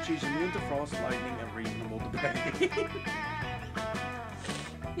 She's immune to frost, lightning, and reasonable debate.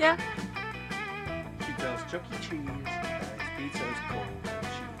 Yeah. She tells Chuck E. Cheese that his pizza is cold and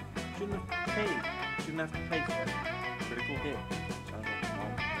she shouldn't have to pay for it. Critical hit. Sounds like a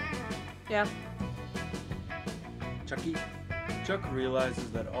mom thing. Yeah. Chuck realizes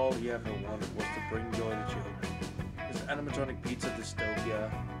that all he ever wanted was to bring joy to children. His animatronic pizza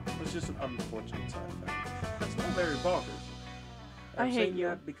dystopia was just an unfortunate side effect. That's not very bonkers. I I'm hate saying you.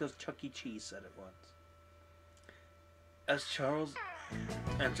 that because Chuck E. Cheese said it once. As Charles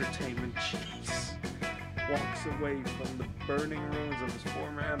Entertainment Cheese walks away from the burning ruins of his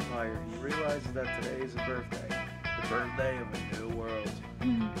former empire, he realizes that today is his birthday. The birthday of a new world.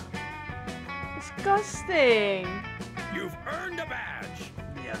 Disgusting. You've earned a badge.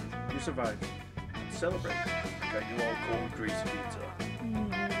 In the end, you survived. Celebrate. Got you all cold, greasy pizza.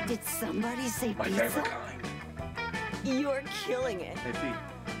 Did somebody say My pizza? favorite kind. You're killing it. Hey,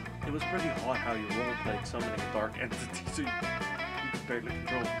 Pete. It was pretty hot how you roleplayed summoning a dark entity so you could barely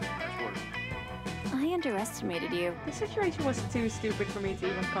control it. Nice work. I underestimated you. The situation was too stupid for me to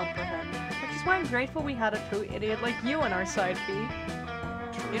even comprehend, which is why I'm grateful we had a true idiot like you on our side, B.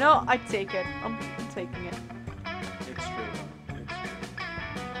 You know, I take it. I'm taking it. It's true. It's true.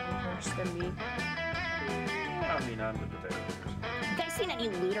 Worse than me. I mean, I'm the potato person. Guys seen any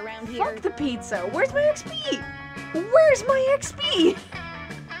loot around here? Fuck the pizza. Where's my XP? Where's my XP?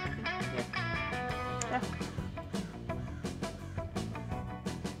 Yeah.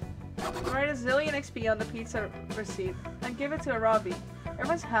 Write a zillion XP on the pizza receipt and give it to Arabi.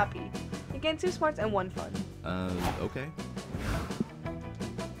 Everyone's happy. You gain 2 smarts and 1 fun. Okay.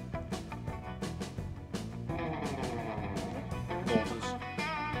 Golfers.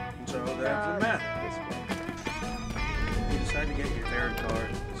 And so that's the matter. You decide to get your tarot card,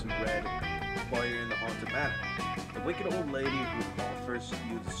 some red, while you're in the haunted manor. The wicked old lady who offers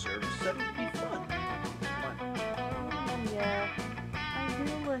you the service said it'd be fun. Come on. Yeah, I do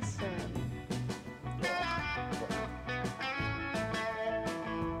listen.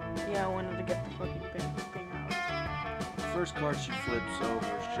 Yeah, I wanted to get the fucking thing out. The first card she flips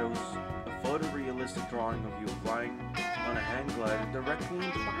over shows a photorealistic drawing of you flying on a hang glider directly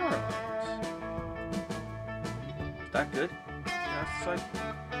into Barrowlands. Is that good? That's like...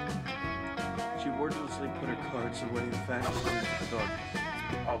 She wordlessly put her cards away and vanished into the darkness.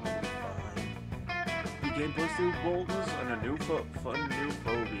 It's probably fine. You gain plus 2 boldness and a new fun new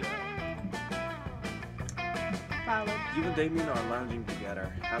phobia. Valid. You and Damien are lounging together,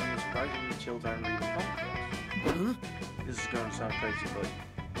 having a surprisingly chill time reading comic books. This is going to sound crazy, but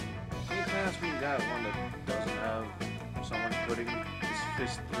you can ask me that one that doesn't have someone putting his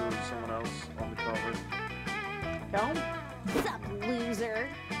fist through someone else on the cover. Go. What's up, loser?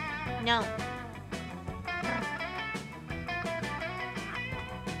 No.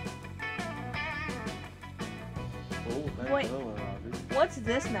 Oh, hey. Wait, Hello, Robbie. what's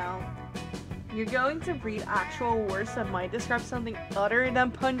this now? You're going to read actual words that might describe something other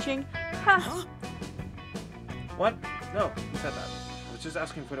than punching? Ha! What? No, who said that? I was just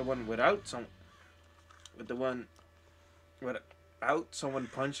asking for the one without some... With the one... Without someone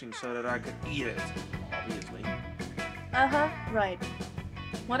punching so that I could eat it. Obviously. Uh-huh, right.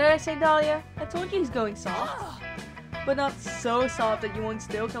 What did I say, Dahlia? I told you he's going soft. But not so soft that you won't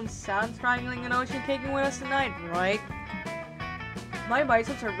still come sand strangling and ocean caking with us tonight, right? My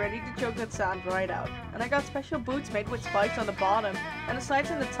biceps are ready to choke that sand right out. And I got special boots made with spikes on the bottom and the sides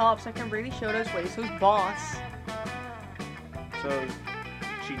and the top so I can really show those ways who's boss. So,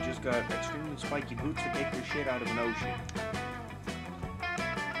 she just got extremely spiky boots to kick the shit out of an ocean.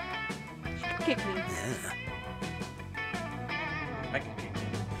 She can kick me. I can kick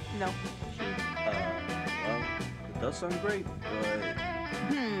it. No, she. Well, it does sound great, but...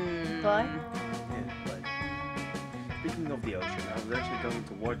 But? Yeah, but... Speaking of the ocean, I was actually going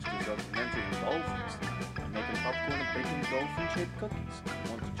to watch this documentary on dolphins. I'm making popcorn and baking dolphin-shaped cookies.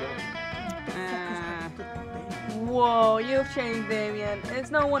 You want to join? Whoa, you've changed, Damien. It's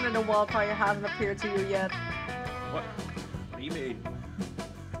no wonder the wildfire hasn't appeared to you yet. What? What do you mean?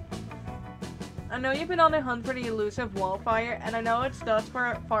 I know you've been on the hunt for the elusive wildfire, and I know it's thus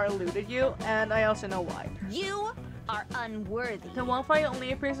far eluded you, and I also know why. You are unworthy. The wildfire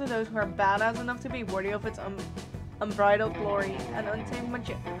only appears to those who are badass enough to be worthy of its unbridled glory and untamed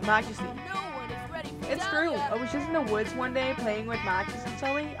majesty. No one is ready for It's true. I was just in the woods one day playing with Max and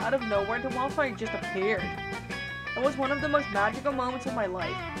Sully. Out of nowhere, the wildfire just appeared. It was one of the most magical moments of my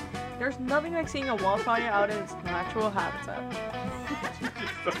life. There's nothing like seeing a wildfire out in its natural habitat.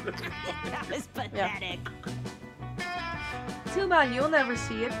 That was pathetic. Too bad you'll never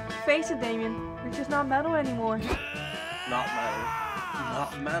see it. Face it, Damien. You're just not metal anymore. Not metal.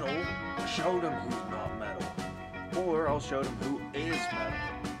 Not metal. Show them who's not metal. Or I'll show them who is metal.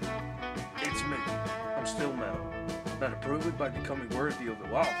 It's me. I'm still metal. Now to prove it by becoming worthy of the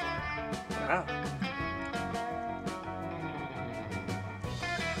wildfire. Wow.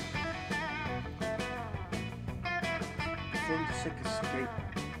 Performed a sick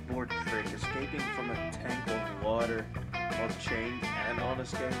skateboard trick, escaping from a tank of water while chained and on a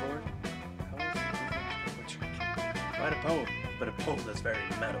skateboard. How is it a trick? Write a poem, but a poem that's very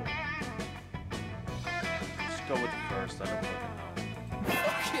metal. Let's go with the first. I don't fucking know.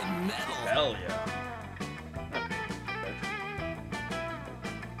 Fucking metal. Hell yeah.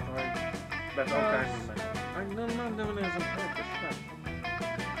 Alright. That's all kinds of metal. I'm not doing this on purpose.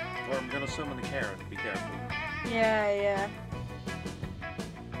 Or I'm gonna summon the Karen. Be careful. Yeah.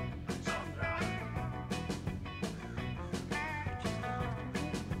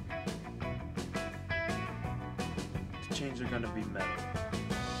 The chains are gonna be metal.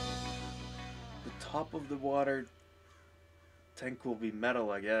 The top of the water tank will be metal,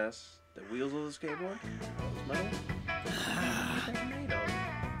 I guess. The wheels of the skateboard? Those metal? What are they made of?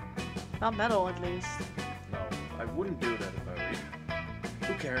 Not metal, at least. No, I wouldn't do that if I were you.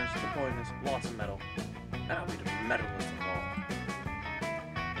 Who cares? The point is, lots of metal. And I'll be the metalist of all.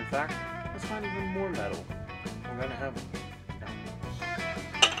 In fact, let's find even more metal. We're gonna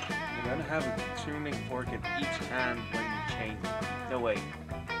have a tuning fork in each hand when you chain. No, wait.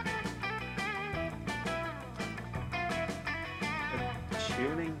 A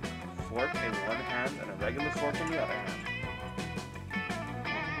tuning fork in one hand and a regular fork in the other hand.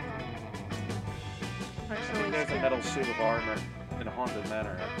 I think there's a metal suit of armor in a haunted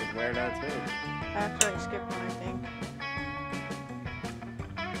manor. I could wear that too. After I skip one, I think.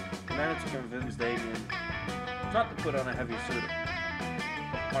 I managed to convince Damien not to put on a heavy suit of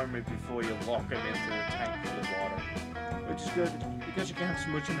armor before you lock him into a tank full of water. Which is good, because you can't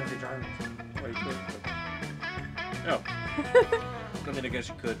smooch him every time. Well, you could, but... No. I mean, I guess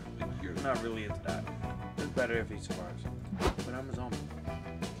you could, but you're not really into that. It's better if he survives. But I'm a zombie.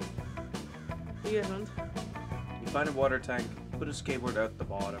 He isn't. You find a water tank, put a skateboard at the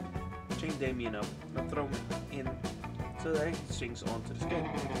bottom, chain Damien up, and throw him in so that he sinks onto the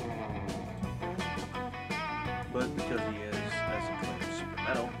skateboard. But because he is, as he claims, super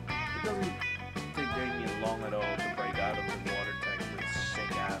metal, it doesn't take Damien long at all to break out of the water tank with a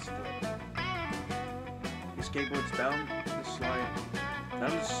sick ass flip. He skateboards down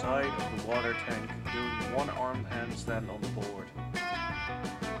the side of the water tank, doing one arm handstand on the board.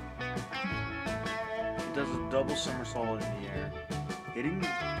 He does a double somersault in the air, hitting the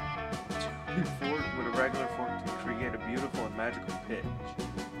tuning fork with a regular fork to create a beautiful and magical pitch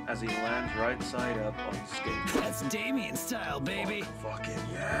as he lands right side up on the skateboard. That's Damien style, baby. Fucking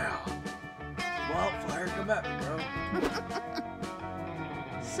yeah! Wildfire, come at me, bro.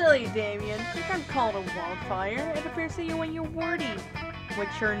 Silly Damien, you can't call it a wildfire. It appears to you when you're wordy, which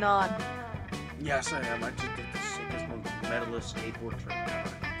you're not. Yes, I am. I just did the sickest, most metalist skateboard trick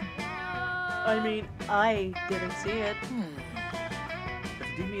ever. I mean, I didn't see it.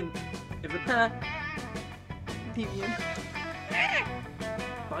 If it Damien.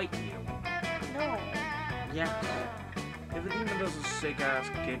 bite you, No. yeah. If a demon does a sick ass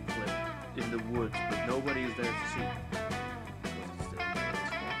kickflip in the woods, but nobody is there to see, does it still metal as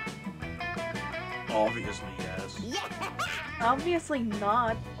fuck? Obviously, yes. Obviously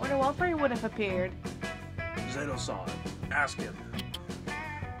not, or the wildfire would have appeared. Zato saw it. Ask him.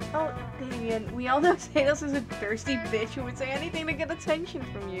 Oh, Damien, we all know Zenos is a thirsty bitch who would say anything to get attention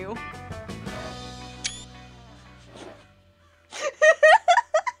from you.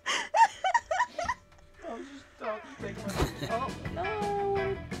 Oh,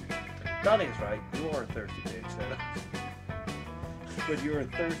 no. Donnie's right. You are a thirsty bitch, Zato. But you're a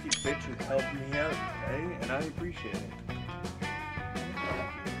thirsty bitch who helped me out, okay? And I appreciate it.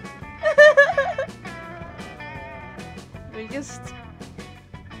 We just...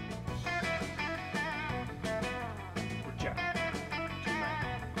 We're Jack. 2 men.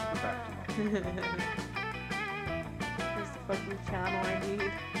 We're back tomorrow. Here's the fucking channel I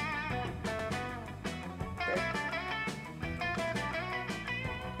need. Okay.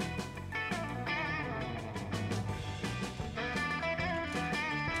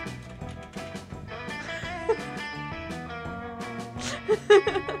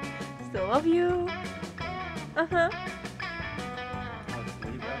 Still love you. Uh-huh.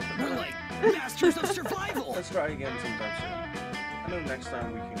 We're like masters of survival. Let's try again sometime soon. I know next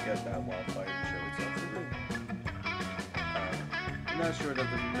time we can get that wildfire to show itself for real. I'm not sure that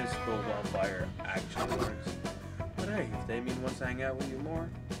the mystical wildfire actually works. But hey, if Damien wants to hang out with you more,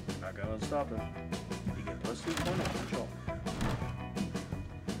 I'm not gonna stop him. You get +2 points for sure.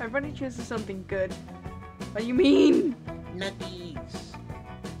 Everybody chooses something good. What do you mean? Nutties.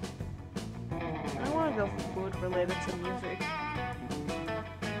 I want to go food related to music.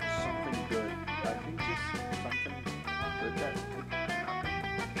 Something good. I think just something good that could happen.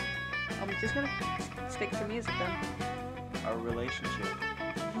 I'm just gonna stick to music then. Our relationship.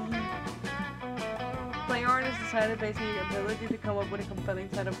 Play artist decided based on your ability to come up with a compelling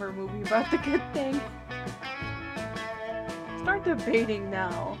setup for a movie about the good thing. Start debating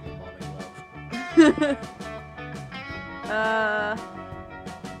now. Falling in love.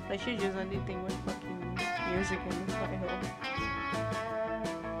 They should use anything with fucking music in the title.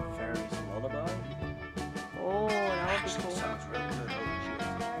 Fairy's Lullaby? Oh, that would be Actually cool. sounds really good. Holy shit.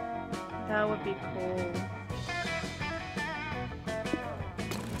 That would be cool.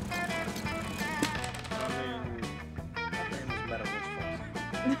 I mean, my name is Metal Witch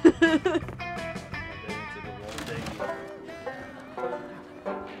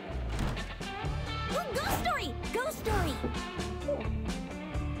Ooh, ghost story! Ghost story!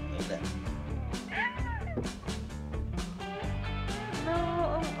 No,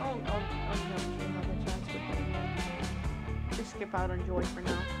 I'll have a chance with Damien. Just skip out on Joy for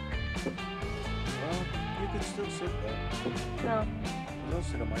now. Well, you could still sit there. No, I'll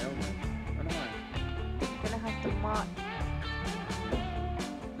sit on my own then. I don't mind. gonna have to mod.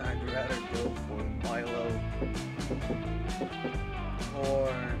 I'd rather go for Milo.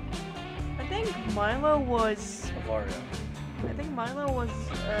 Or I think Milo was Avaria.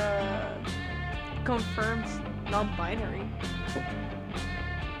 confirmed non-binary.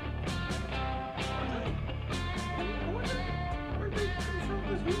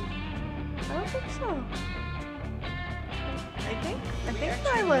 I don't think so. I think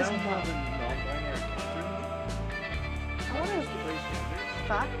Milo's not. I want to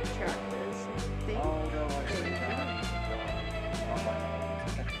fact check this. I think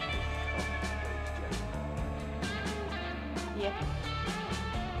yeah.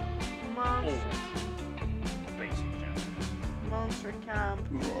 Monster camp.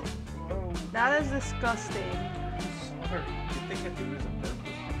 That is disgusting. Sorry, you think I do this on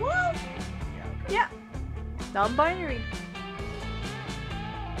purpose? Well, yeah. Non-binary.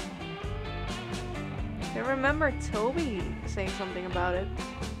 I remember Toby saying something about it.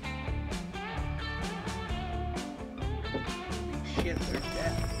 Shit, they're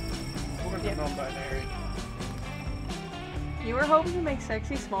dead. We're Yeah. non-binary. You were hoping to make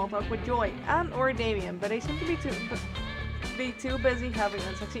sexy small talk with Joy and or Damien, but they seem to be too busy having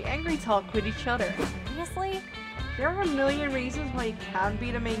unsexy angry talk with each other. Seriously? There are a million reasons why you can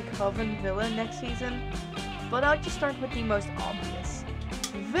be the main Coven villain next season, but I'll just start with the most obvious.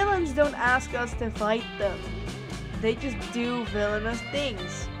 Villains don't ask us to fight them. They just do villainous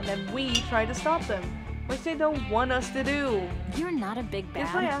things, and then we try to stop them. which they don't want us to do. You're not a big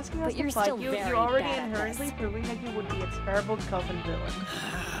Just by bad, asking us but to you're fight still you, very you're already bad at inherently this. proving that you would be a terrible Coven villain.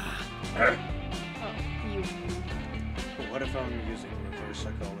 Oh, you. But what if I'm using reverse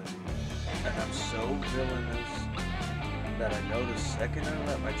psychology? And I'm so villainous that I know the second I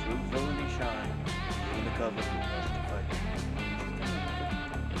let my true villainy shine, even the Coven will have to fight.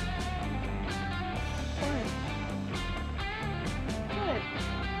 What? What?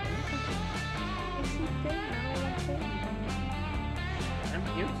 Is he saying what I'm saying? I'm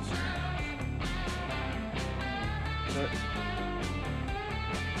here to serve. But,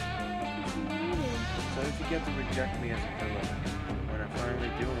 so if you get to reject me as a villain, when I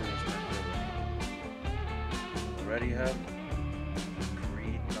finally do release my villain, already have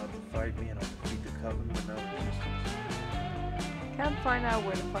agreed not to fight me and I'll defeat the Coven with no resistance. Can't find out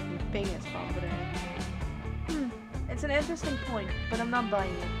where the fucking thing is from today. It's an interesting point, but I'm not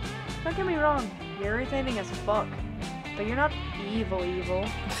buying it. Don't get me wrong, you're irritating as fuck. But you're not evil. Clearly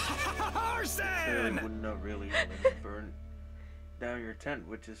Arson! would not really let me burn down your tent,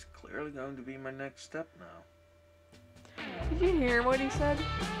 which is clearly going to be my next step now. Did you hear what he said?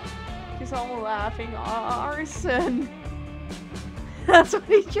 She's all laughing. Arson! That's what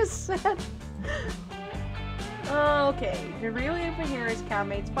he just said. Okay, the real info here is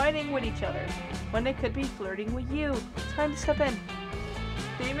campmates fighting with each other when they could be flirting with you. Time to step in.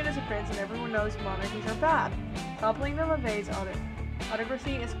 Damon is a prince and everyone knows monarchies are bad. Toppling the LaVey's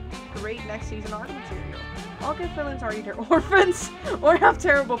autocracy is great next season art material. All good villains are either orphans or have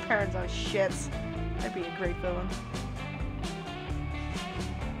terrible parents. Oh shit. That'd be a great villain.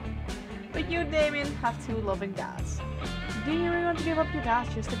 But you, Damien, have two loving dads. Do you really want to give up your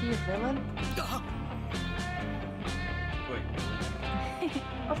dads just to be a villain? Wait,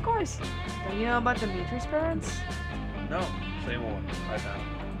 Of course. Don't you know about Dimitri's parents? no, say more. Right now.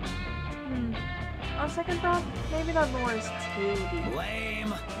 On second thought, maybe that lore is too deep.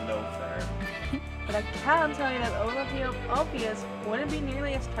 Lame! No fair. But I can tell you that Olympias wouldn't be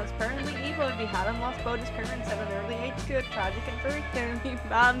nearly as transparently evil if he hadn't lost both his parents at an early age to a tragic and very clearly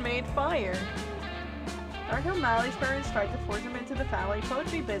man-made fire. Dark O'Malley's parents tried to force him into the family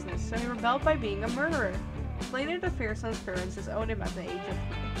poetry business, so he rebelled by being a murderer. Later, the Fearson's parents disowned him at the age of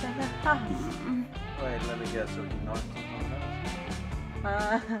 8.5. Wait, let me guess, so he knocked someone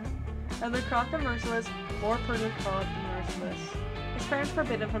else? And the Croc the Merciless, more pertinently called the Merciless. His parents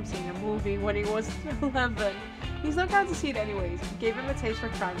forbid him from seeing a movie when he was 11. He's not glad to see it anyways. It gave him a taste for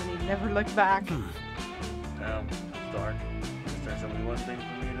crime and he never looked back. Damn, it's dark. There's only one thing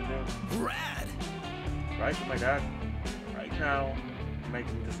for me to do. Rad! Right to my dad. Right now. Make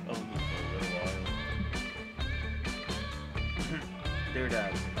him just own me for a little while. Dear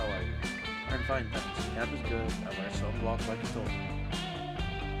Dad, how are you? I'm fine, thanks. Camp is good. I wear sunblock like you told me.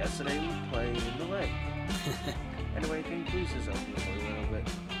 Yesterday we played in the lake. Anyway, can you please just help me for a little bit?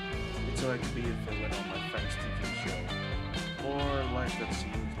 It's so I can be a villain on my friend's TV show. Or life that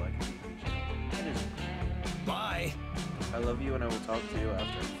seems like a TV show. It isn't. Bye! I love you and I will talk to you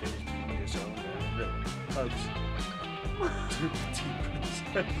after I finish being this own villain. Hugs.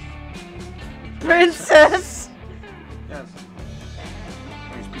 Princess! Yes.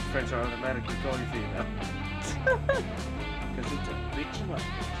 When you speak French, I automatically call you female. Because it's a bitch language.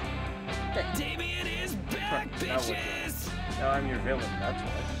 Damien is back, Now what? bitches! Now I'm your villain, that's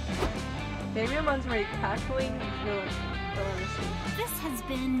why. Damien runs very cackling villainy. This has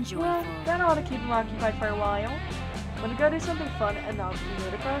been joyful. Well, that ought to keep him occupied for a while. Want to go do something fun and not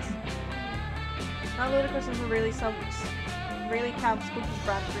ludicrous? Not ludicrous isn't really Camp Spooky's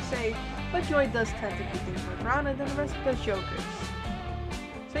brand per se, but Joy does tend to keep things more grounded than the rest of those jokers.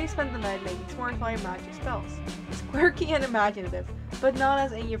 So he spent the night making s'mores while he magic spells. It's quirky and imaginative, but not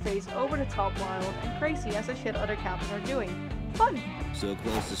as in-your-face, over-the-top wild and crazy as the shit other campers are doing. Fun! So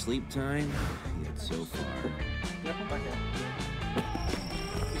close to sleep time, yet so far. Yep, okay.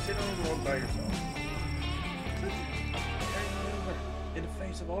 You sit on the road by yourself. In the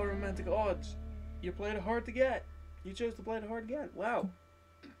face of all romantic odds, you played it hard to get. You chose to play it hard to get. Wow.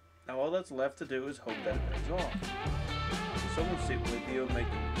 Now all that's left to do is hope that it pays off. Will someone sit with you and make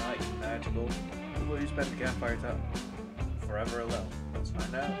the night magical? Or will you spend the campfire time forever alone? Let's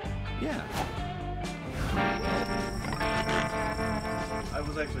find out. Yeah. I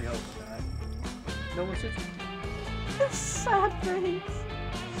was actually helping tonight. No one sits with you. Sad face.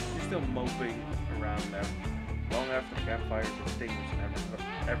 You're still moping around there long after the campfire is extinguished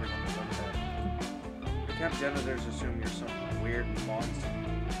and everyone is undead. The camp janitors assume you're some weird monster.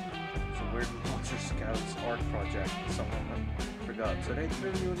 Some weird monster scouts art project that someone forgot, so they threw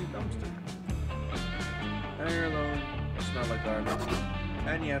you in the dumpster. Now you're alone, you smell like garbage,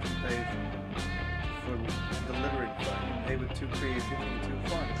 and you have to pay for the littering fund. You pay with 2 creativity and 2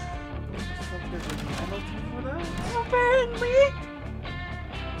 fun. There's a penalty for that? Apparently.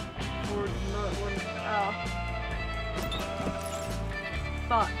 For not one. Oh.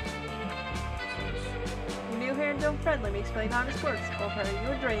 Thought. You're new here and don't friend. Let me explain how this works. I'll carry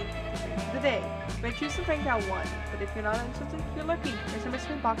you a drink for the day. You may choose to drink that one, but if you're not interested, you're lucky. There's a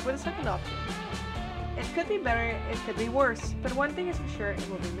mystery box with a second option. It could be better, it could be worse, but one thing is for sure, it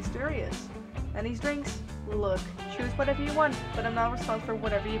will be mysterious. And these drinks, look, choose whatever you want, but I'm not responsible for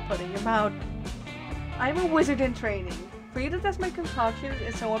whatever you put in your mouth. I'm a wizard in training. For you to test my concoctions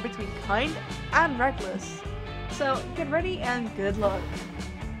is somewhere between kind and reckless. So get ready and good luck.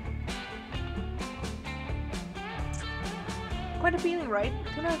 Quite appealing, right?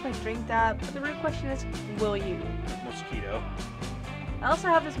 Don't know if I drink that, but the real question is, will you? Mosquito. I also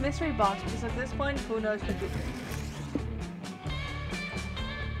have this mystery box because at this point, who knows what you drink.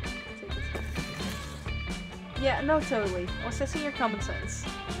 Yeah, no, totally. I was testing your common sense.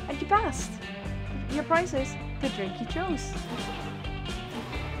 And you passed. Your prize is the drink you chose.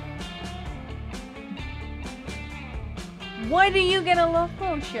 Why do you get a love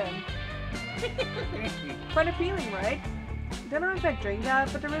potion? Quite appealing, right? Don't know if I drink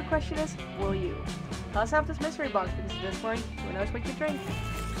that, but the real question is, will you? I also have this mystery box because at this point, who knows what you drink.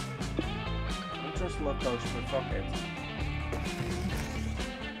 I just love potion, but fuck it.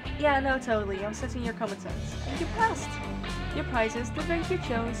 Yeah, no, totally. I was testing your common sense. And you passed. Your prize is the drink you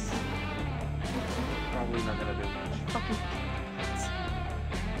chose. Probably not gonna do much. Fucking.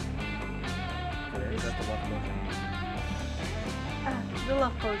 Is that the love potion? The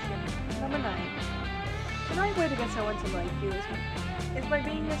love potion. Number 9. The right way to get someone to like you is by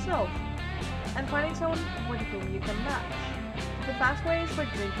being yourself. And finding someone with whom you can match. The fast way is by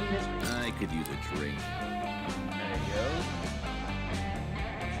drinking this drink. I could use a drink. There you go.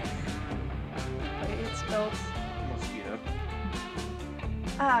 It's spelled. Mosquito.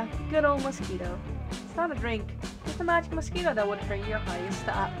 Ah, good old mosquito. It's not a drink. It's a magic mosquito that would bring your highest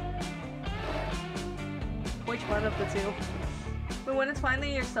stat. Which one of the two? But when it's finally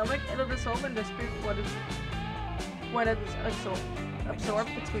in your stomach, it'll dissolve and distribute what it's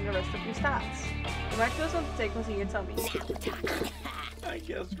absorbed between the rest of your stats. You might choose one to take what's in your tummy. I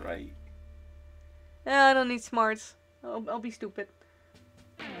guess right. I don't need smarts. I'll be stupid.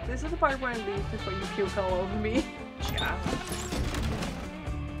 This is the part where I leave before you puke all over me. Yeah.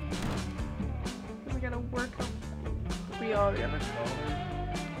 Is it gonna work out? We are Damn it,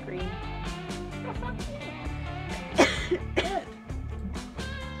 color. green.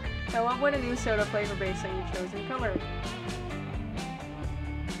 Now what would a new soda flavor based on your chosen color?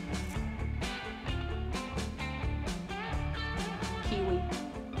 Kiwi.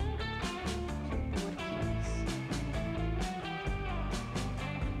 What kiwis?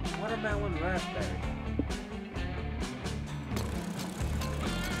 Watermelon raspberry.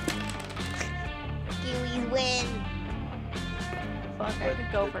 Kiwis win. Fuck, I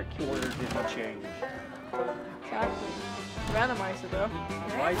could go for kiwi. Order didn't change. Exactly. Randomizer though.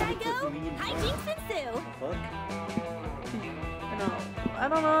 Why did you put me in front? Hijinks ensue. Fuck. I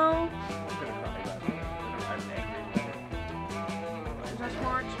don't know. I'm gonna cry about it. I'm angry with it. Is that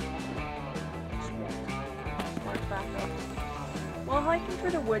smart? Smart. Smart back up. While hiking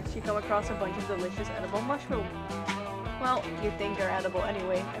through the woods, you come across a bunch of delicious edible mushrooms. Well, you think they're edible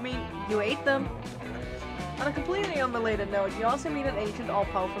anyway. I mean, you ate them. On a completely unrelated note, you also meet an ancient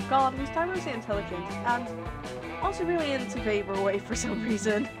all-powerful god who's timelessly intelligent and also really into vaporwave for some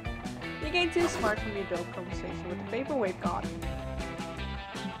reason. You gain 2 smarts from your dope conversation with the vaporwave god.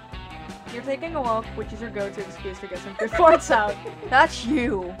 You're taking a walk, which is your go-to excuse to get some good farts out. That's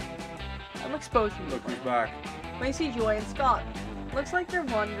you! I'm exposing you. Look who's back. When you see Joy and Scott, looks like they're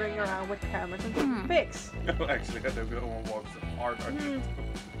wandering around with cameras and taking pics. Actually, I don't know one walks hard.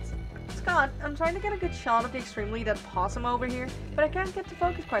 Scott, I'm trying to get a good shot of the extremely dead possum over here, but I can't get the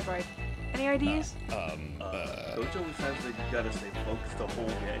focus quite right. Any ideas? Coach always says that you gotta stay focused the whole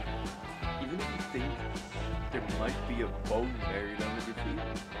game. Even if you think there might be a bone buried under your feet.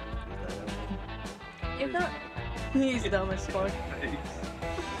 You've got... He's dumb as fuck.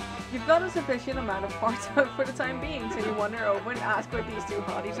 You've got a sufficient amount of parts out for the time being, so you wander over and ask what these 2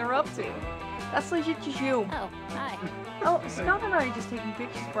 hotties are up to. That's legit just you. Oh, hi. Oh, Scott and I are just taking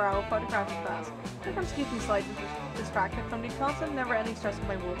pictures for our photographic class. Here comes keeping slightly distracted from the constant, never-ending stress of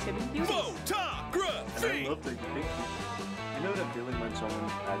my world-saving duties. And I love taking pictures. You know that feeling when someone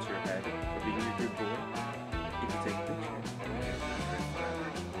pats your head for being a good boy? You can take a picture.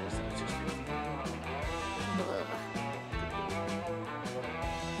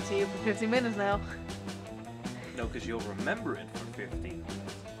 See you for 50 minutes now. No, because you'll remember it for 15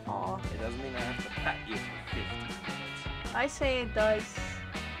 minutes. Aw. Aw. It doesn't mean I have to pat you for 50 minutes. I say it does.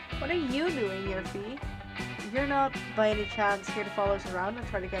 What are you doing here, Fee? You're not, by any chance, here to follow us around and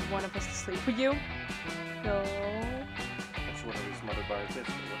try to get one of us to sleep with you? No. That's what I was smothered by a kiss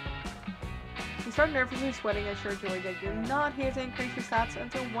for. You start nervously sweating and assure Joy that you're not here to increase your stats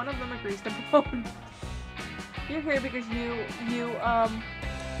until one of them agrees to propose. You're here because you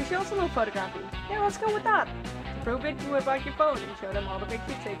also love photography. Yeah, let's go with that. To prove it, you whip out your phone and show them all the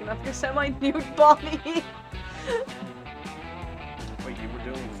pictures taken of your semi-nude body. Wait, you were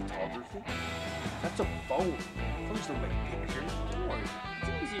doing photography? That's a phone. Phones don't make pictures. Don't worry. It's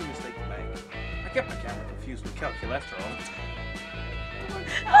an easy mistake to make. I get my camera confused with calculator all the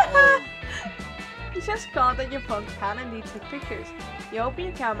time. You just got that your phone can indeed take pictures. You open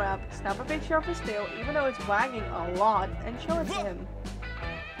your camera app, snap a picture of his tail, even though it's wagging a lot, and show it to him.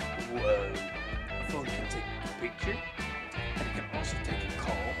 Whoa. A phone can take a picture, and it can also take a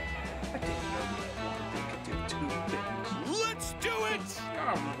call. I didn't know that one thing could do two things. Let's do it!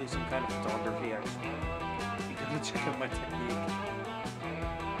 I'm really some kind of photography expert. You gotta check out my technique.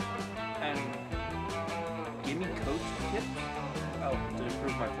 And give me coach tips? Oh, to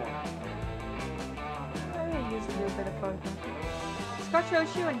improve my form. I use a little bit of photography. Scott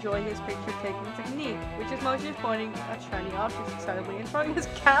shows you enjoy his picture taking technique, which is mostly just pointing at shiny objects excitedly and throwing his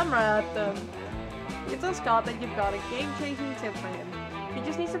camera at them. You tell Scott that you've got a game-changing tip for him. He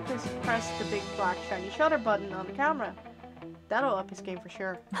just needs to press the big black shiny shutter button on the camera. That'll up his game for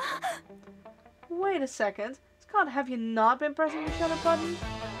sure. Wait a second. Scott, have you not been pressing the shutter button?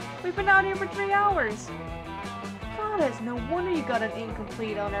 We've been out here for 3 hours. Goddess, no wonder you got an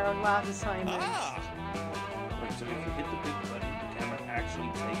incomplete on our last assignment. Wait, so if you hit the big button, the camera actually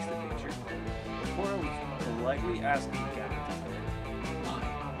takes the picture? Before I was politely asking the camera to do it, my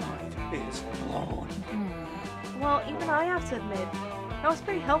mind is blown. Well, even I have to admit, that was a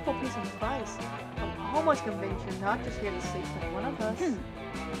pretty helpful piece of advice. I'm almost convinced you're not just here to sleep with one of us.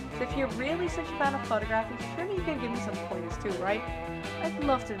 So if you're really such a fan of photography, surely you can give me some pointers too, right? I'd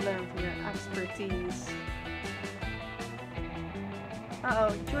love to learn from your expertise.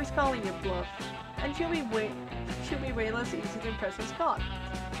 Uh-oh, Joy's calling your bluff. And she'll be way less easy to impress than Scott.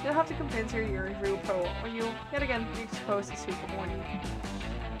 You'll have to convince her you're a real pro, or you'll, yet again, be exposed to super horny.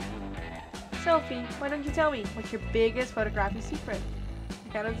 Sophie, why don't you tell me, what's your biggest photography secret?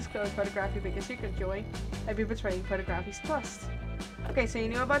 You cannot disclose photography's biggest secret, Joy. I'd be betraying photography's trust. Okay, so you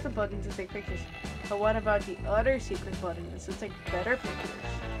knew about the button to take pictures. But what about the other secret button that's to take better pictures?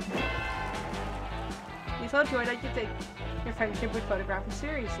 You told Joy that you take your friendship with photography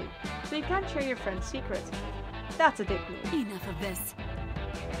seriously, so you can't share your friend's secrets. That's a dick move. Enough of this.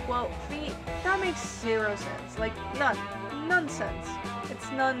 Well, Fee, that makes 0 sense. Like, none. Nonsense. It's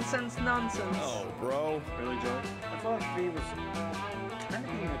nonsense. Oh, bro. Really, Joy? I thought Fee was kind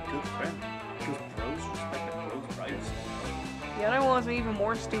of being a good friend. Because pros respect a pro's privacy. The other one was even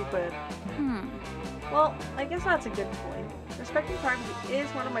more stupid. Well, I guess that's a good point. Respecting privacy is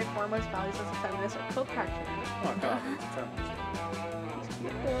one of my foremost values as a feminist or cult practitioner. Oh god, it's a feminist. He's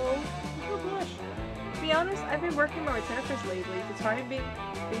cute though. Oh gosh. To be honest, I've been working on my therapist lately to try and being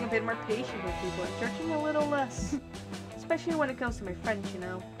a bit more patient with people and judging a little less. Especially when it comes to my friends, you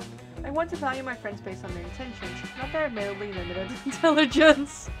know. I want to value my friends based on their intentions, not their admittedly limited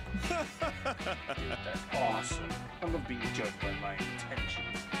intelligence. Dude, that's awesome. I love being judged by my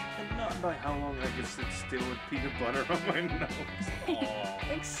intentions. And not by how long I can sit still with peanut butter on my nose.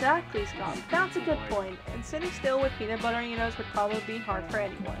 Exactly, Scott. That's a good point. And sitting still with peanut butter on your nose would probably be hard for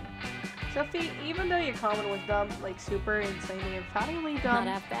anyone. Sophie, even though your comment was dumb, like super insanely emphatically dumb,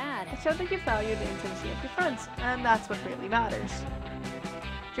 Not that bad. it showed that you value the intimacy of your friends, and that's what really matters.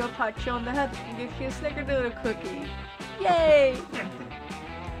 Joe pats you on the head and gives you a snickerdoodle cookie. Yay!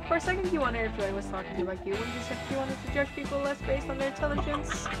 For a second you wondered if Joy was talking to you like you when you said she wanted to judge people less based on their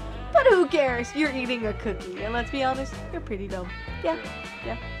intelligence. But who cares? You're eating a cookie, and let's be honest, you're pretty dumb. Yeah.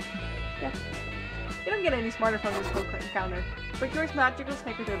 You don't get any smarter from this whole encounter, but Joy's magical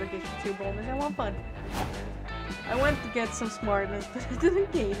snickerdoodle gives you 2 bonus and 1 fun. I went to get some smartness, but I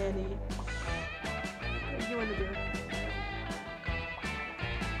didn't gain any. What do you want to do?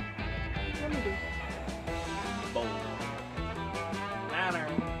 What do you do? Bowl. Manner.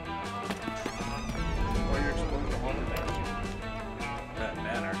 Or you're exposed to haunted mansion. That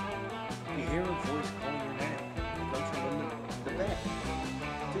manner. You hear a voice calling your name. It comes from the bed.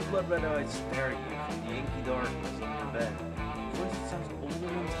 2 blood-red eyes stare at you from the inky darkness under the bed. The voice that sounds older than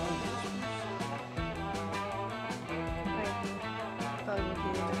time whispers. I thought it would be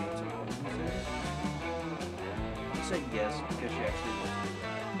Did you answer what you said? You said yes because you actually want to do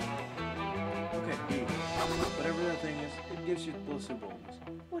that. Okay, whatever that thing is, it gives you +2 bonus.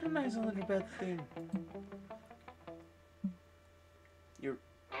 What a nice little bed thing. You're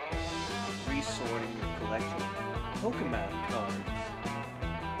resorting your collection of Pokemon cards.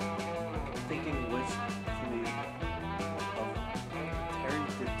 Thinking wistfully of Terry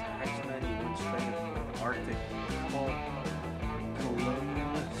the Taxman you once played an Arctic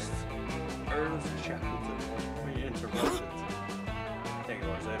colonialist Ernest Shackleton when you interrupted. There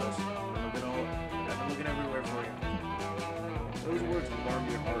you are, Zedos. I've been looking everywhere for you. Those words warm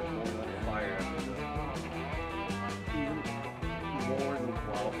your heart more than a fire after the even more than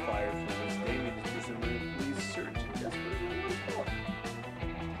wildfire for this Damien is presumably searching desperately for.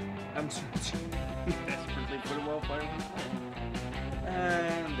 I'm searching desperately for the wildfire.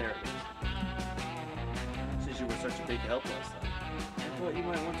 And there it is. Since you were such a big help last time, I thought you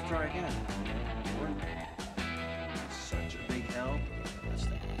might want to try again. You weren't such a big help. Let's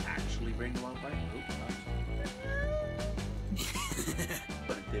actually bring the wildfire.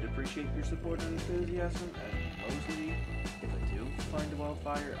 But I did appreciate your support and enthusiasm, and mostly, if I do find a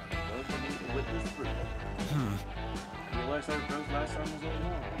wildfire, I'm going to need a witness proof. I realized our growth last time was all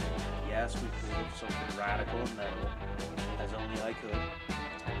wrong. Yes, we proved something radical and metal, as only I could.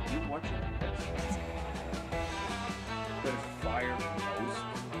 And you watching it. But if fire most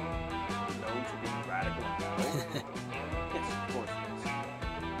known to be radical and metal? Yes, of course it is.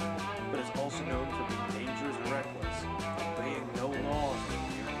 But it's also known for being dangerous and reckless, obeying no laws.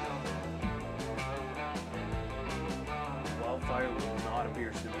 Wildfire will not appear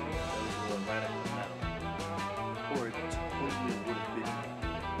to be those who are radical and metal, or it totally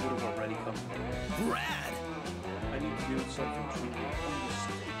would have already come through. Brad! I need to do something truly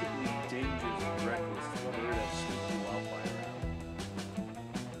unmistakably dangerous and reckless to lure that stupid wildfire out.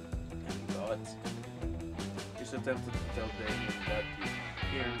 And you thought? Just attempted to tell Damien that the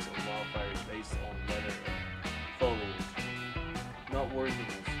appearance of wildfire is based on weather and foliage, not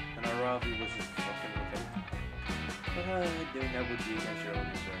worthiness, and Aravi was just fucking with him. But doing that would be against your own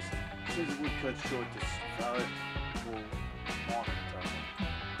interest, since it would cut short this valuable honor time.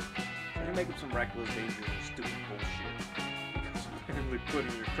 So you're making some reckless, dangerous, and stupid bullshit. Because apparently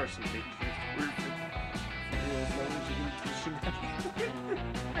putting your crush in danger is worth it. As long as you didn't do shenanigans.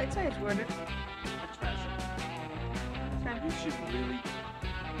 I'd say it's worth it. Smash it. You should really...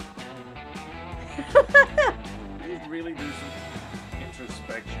 you should really do some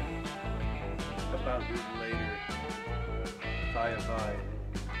introspection about your later your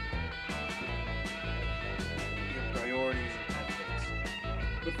priorities and ethics.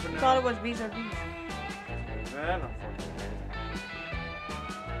 But for now... Thought it was vis-a-vis. Well, unfortunately.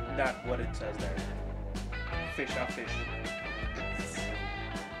 Not what it says there. Fish are fish.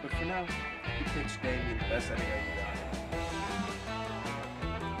 But for now, you pitched Damien the best idea you got.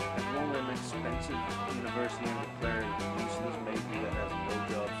 Enroll in an expensive university and declare a useless baby that has no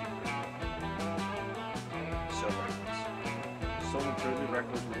jobs. So reckless. Someone truly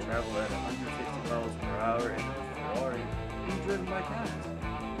reckless will travel at 150 miles per hour in a Ferrari being driven by cats.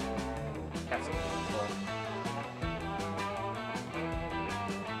 Cats are fault.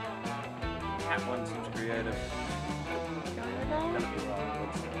 Cat one seems creative. Gonna be wrong.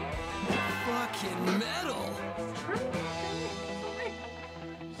 Fucking metal!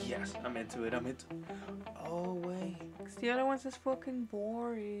 Yes, I'm into it. Oh, wait. Cause the other one's just fucking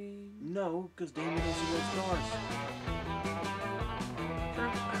boring. No, because Damien also loves cars. I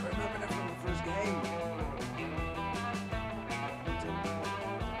remember that from the first game.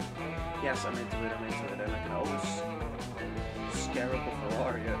 Yes, I'm into it. And I can always scare up a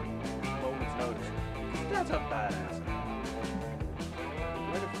Ferrari at a moment's notice. That's a badass.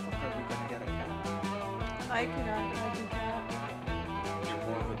 Where the fuck are we gonna get a cat? I can act like a cat. You're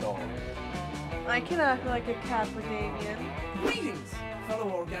more of a dog. I can act like a cat for Damien. Greetings,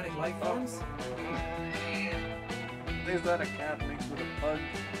 fellow organic life forms. Is that a cat mixed with a pug?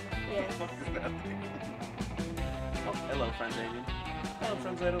 Yes. What the fuck is that thing? Oh, hello, friend Damien. Hello,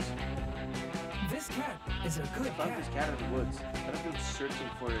 friend Zedos. This cat is a I good found cat. this cat in the woods, but I've been searching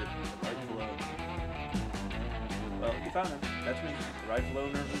for it the rightful owner. Well, you found him. That's me, the rightful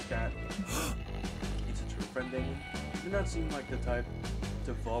owner of this cat. It's a true friend, Damien. You do not seem like the type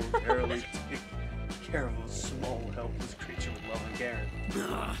to voluntarily take care of a small, helpless creature with love and care.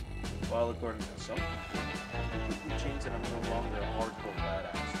 While according to some, it changed that I'm no longer a hardcore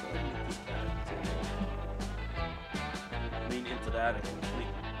badass, so I need this cat to lean into that and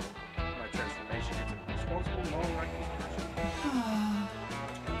complete my transformation into a responsible, non-reckless person.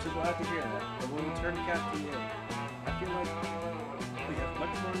 I'm so glad to hear that. I will return the cat to you. I feel like we have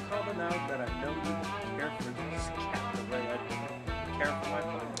much more in common now that I know you care for this cat the way I care for my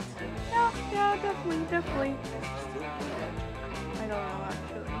plants. Yeah, definitely. Still, I don't know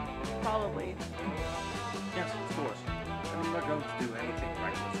actually. probably. Yes, of course. And I'm not going to do anything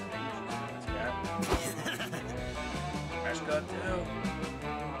reckless or dangerous to this cat. Smash cut too.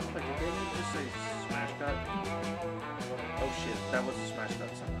 Wait, did they just say smash cut? Oh shit, that was a smash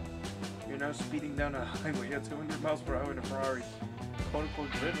cut somehow. You're now speeding down a highway at 200 miles per hour in a Ferrari, quote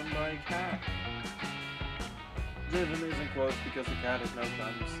unquote driven by a cat. Driven is in quotes because the cat has no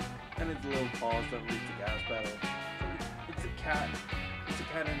thumbs, and its little paws don't reach the gas pedal. It's a cat. It's a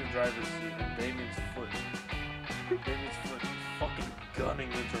cat in the driver's seat, and Damien's foot is fucking gunning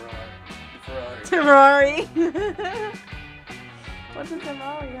the Ferrari. Ferrari. What's a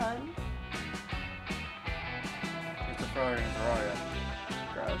Ferrari, hun? It's a Ferrari and a Ferrari.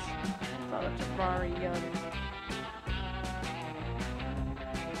 Gross. Thought it's a Ferrari, young.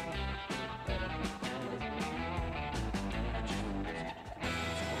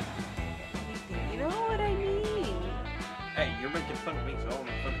 You know what I mean? Hey, you're making fun of me, so I'll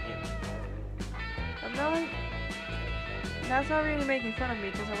make fun of you. I'm not. That's not really making fun of me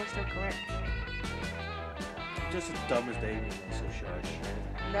because I was still correct. Just as dumb as Damien is, so shush.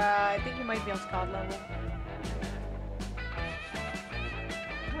 Nah, I think you might be on Scott level.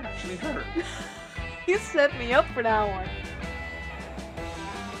 That actually hurt. You set me up for that one.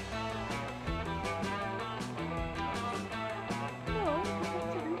 No,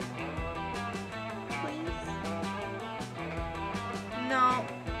 please. No.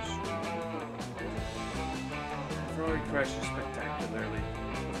 Ferrari crashes spectacularly,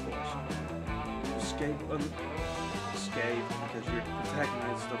 of course. You escape because you're the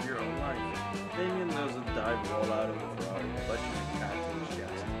protagonist of your own life. Damien does a dive roll out of the Ferrari, clutching the cat to his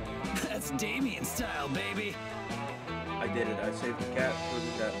chest. That's Damien style, baby. I did it. I saved the cat,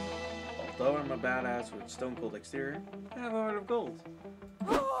 proving that although I'm a badass with stone cold exterior, I have a heart of gold.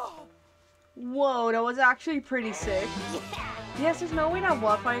 Whoa, that was actually pretty sick. Yes, there's no way that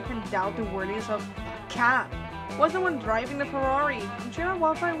Wildfire can doubt the worthiness of Cat. Was the one driving the Ferrari. I'm sure that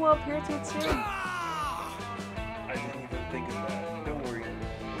Wildfire will appear to it soon. I didn't even think of that. Don't worry.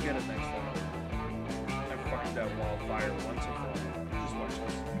 We'll get it next time. I find out Wildfire once and for all. Just watch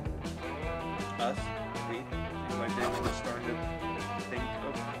us. Us? Me? You like Damien is starting to think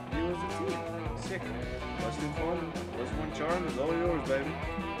of you as a team. Sick. Plus two fun. Plus one charm is all yours, baby.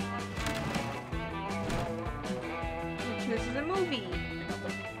 This is a movie.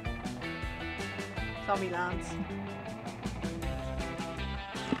 Zombieland.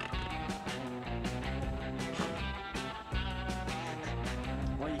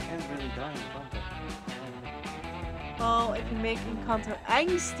 Well, you can't really die in combat. Well, if you make Encanto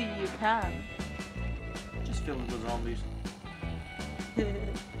angsty, you can. Just fill it with zombies.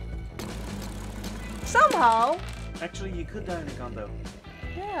 Somehow. Actually, you could die in Encanto.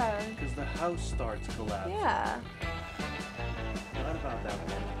 Yeah. Because the house starts collapsing. Yeah. What about that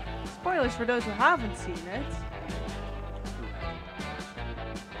one? Spoilers for those who haven't seen it.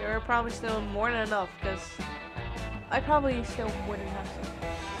 There are probably still more than enough, because I probably still wouldn't have seen it.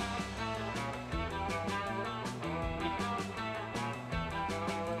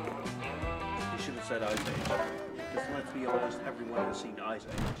 You should have said Ice Age. Because let's be honest, everyone has seen Ice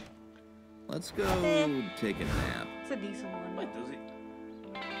Age. Let's go take a nap. It's a decent one. Wait, does he?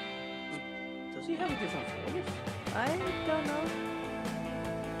 Does he have a different voice? I don't know.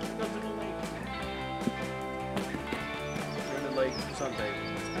 Should go to the lake. You're in the lake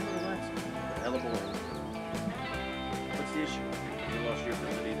sunbathing. It's kind of relaxing, but hella boring. What's the issue? You lost your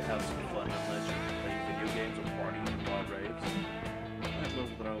ability to have some fun unless you're playing video games or partying in bar raves. I'd love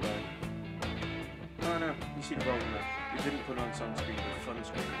to throw that. Oh no, you see the problem now. You didn't put on sunscreen or fun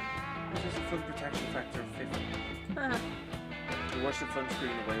screen. This is a fun protection factor of 50. You wash the fun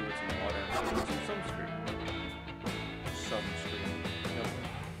screen away with some water and put some sunscreen.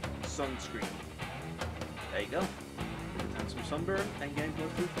 Sunscreen. There you go. And some sunburn and game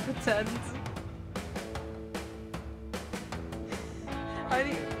plus 2. Pretend.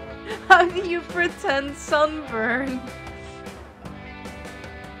 How do you pretend sunburn?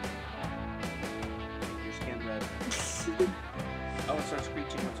 Your skin red. I would start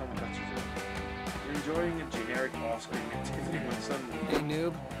screeching when someone touches it. You're enjoying a generic off-screen activity when sunburn. Hey,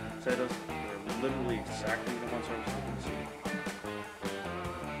 noob. Setos are literally exactly the ones I was hoping to see.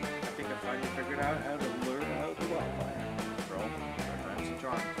 I think I finally figured out how to lure out the wildfire. After all, my friends are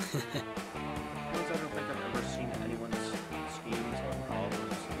charmed. Because I don't think I've ever seen anyone's schemes or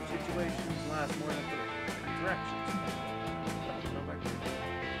problems or situations last more than 3 interactions. No back here.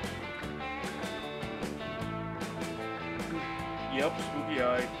 Yep, spooky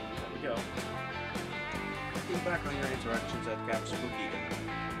eye. There we go. Looking back on your interactions at Camp Spooky and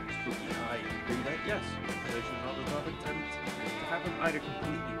Spooky High, you agree that yes, conversations on the topic tend to happen either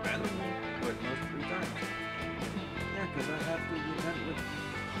completely randomly or at most 3 times. Yeah, because I have the event with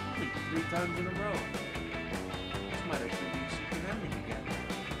Holly 3 times in a row. This might actually be a secret ending again.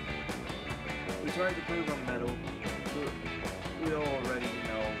 We tried to prove I'm metal. We already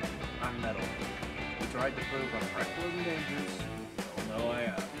know I'm metal. We tried to prove I'm reckless and dangerous. We all know I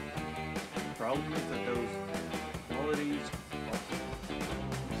am. The problem is that those qualities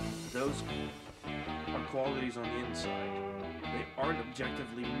are qualities on the inside. They aren't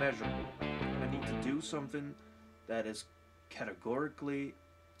objectively measurable. I need to do something that is categorically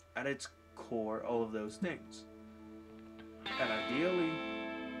at its core all of those things. And ideally,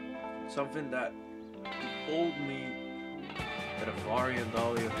 something that the old me that Avari and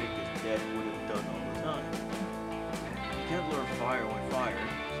Dahlia think is dead would have done all the time. You can't lure fire with fire,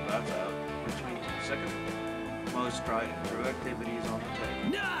 so that's out, which means the second most tried and true activity is on the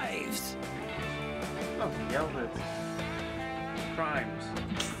table. Knives! Oh, yelled it. Crimes.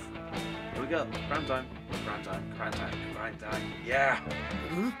 Here we go. Crime time. Crime time. Crime time. Crime time. Yeah!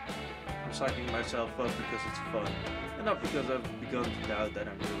 I'm psyching myself up because it's fun, and not because I've begun to doubt that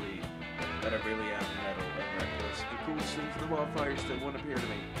I really am metal and reckless and cool since the wildfire still won't appear to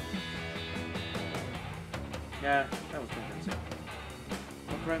me. Yeah, that was convincing.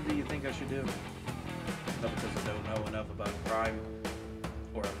 What crime do you think I should do? Not because I don't know enough about crime,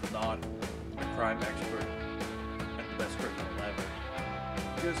 or I'm not a crime expert and the best criminal ever.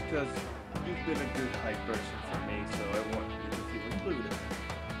 Just because you've been a good hype person for me, so I want you to feel included.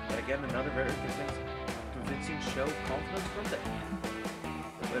 And again, another very convincing show of confidence from them.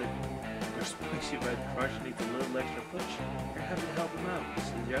 But if your spicy red crush needs a little extra push, you're happy to help him out. You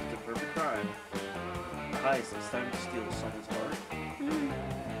suggest a perfect crime. A heist, it's time to steal someone's heart.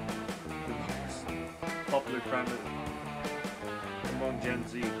 The most popular crime among Gen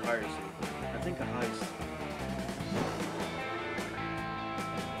Z piracy. I think a heist.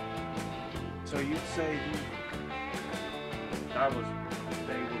 So you'd say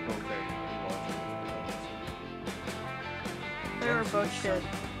they were both there. They were both shit.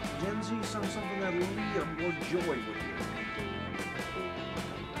 Gen Z sounds something that Liam or Joy would do.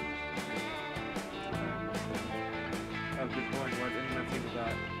 Oh, good point. Why didn't I think of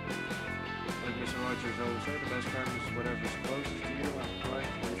that? Like Mr. Rogers always said, the best crime is whatever's closest to you and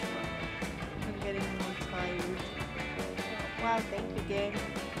right place to life. I'm getting more tired. Wow, thank you, game.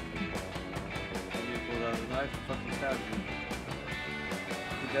 And you pull out a knife and fucking stab you.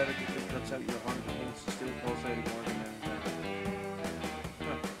 The dedicate cuts out your arm and holds the still pulsating organ and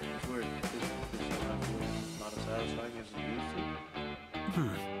it's weird. This not as satisfying as it used to.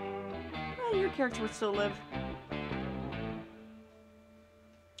 Well, your character would still live.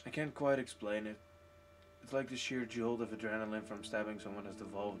 I can't quite explain it. It's like the sheer jolt of adrenaline from stabbing someone has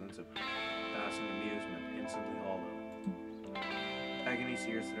devolved into passing amusement, instantly hollow. Agony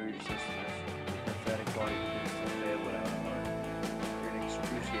sears through your system as your pathetic body begins to fail without a heart. You're in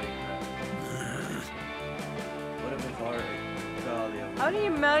excruciating pain. What if Avari, Dahlia... How do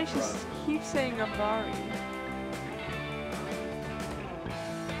you manage to keep saying Avari?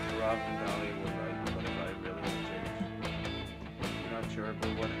 Rob and Dahlia were right, but if I really have changed. You're not sure,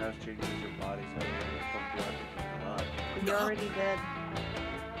 but what has changed is your body's how you come to life and come alive. You're already dead.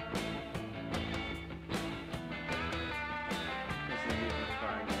 This isn't even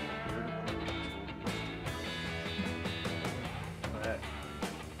crying. You're the one who told me. But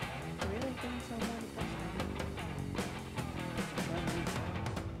I really think someone is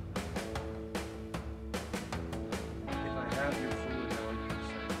if I have your full and knowing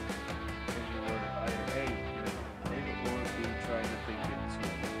consent, and you were either A, your neighbor, or B, trying to think it's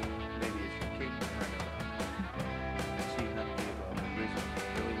maybe it's your king trying to see none of the above. The reason it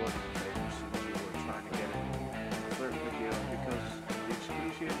really wasn't a favor since you were trying to get it flirt with you because the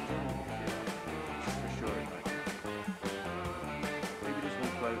excruciating journey with you. For sure, it might be. Maybe this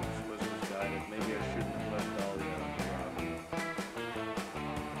whole fight was misguided. Maybe I shouldn't have left Dahlia on the rock.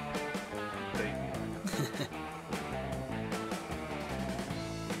 Baby.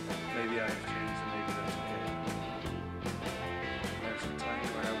 Maybe I have changed and maybe that's okay. There's a time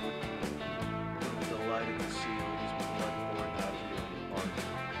where I would have delighted to see all this blood pouring out of you in your heart.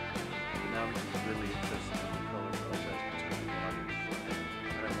 But now I'm just really interested in the color process between the body and the foot.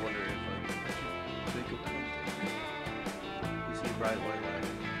 And I wonder if I should think of painting. You see bright white light.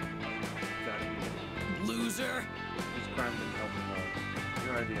 Gotta be. Loser! This crime didn't help me out.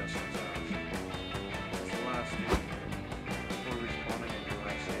 Your idea sounds out. It's the last thing here. Before responding at your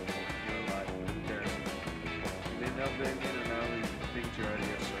last statement, you're alive. There's they know they in an alley think your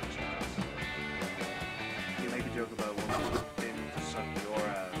idea sucks ass. You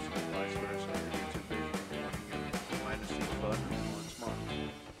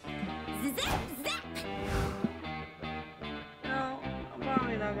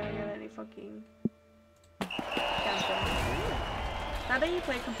fucking camping. Now that you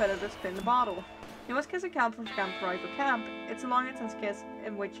play competitive spin the bottle, you must kiss a camp from camp to rival camp. It's a long intense kiss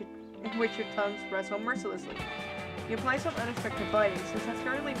in which your tongues wrestle mercilessly. You apply some unexpected biting since that's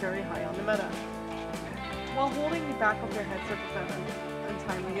currently very high on the meta, while holding the back of their head to prevent an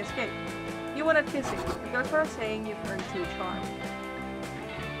untimely escape. You win at kissing. It goes without saying you've earned 2 charm.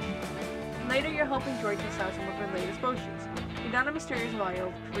 Later, you're helping Joy test out some of her latest potions. You down a mysterious vial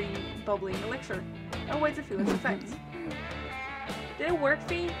of green bubbling elixir and wait to feel its effects. Did it work,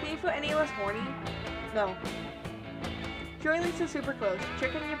 Fee? Did you feel any less horny? No. Joy leads you super close,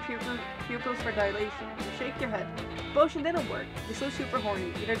 checking your pupils for dilation. You shake your head. Potion didn't work. You're still super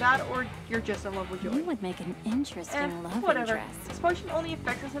horny. Either that or you're just in love with Joy. You would make an interesting love whatever. interest. This potion only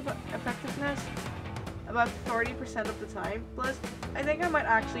affects its effectiveness about 30% of the time. Plus, I think I might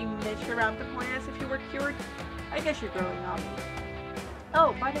actually miss your rampant horniness if you were cured. I guess you're growing up.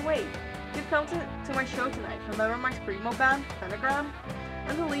 Oh, by the way, you've come to my show tonight. Remember my Screamo band, Pentagram?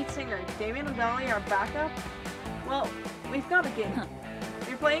 I'm the lead singer. Damien and Valley are backup. Well, we've got a gig.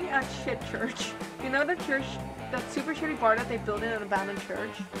 You're playing at Shit Church. You know that church, that super shitty bar that they built in an abandoned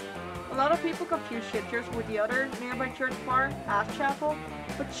church? A lot of people confuse Shit Church with the other nearby church bar, Half Chapel,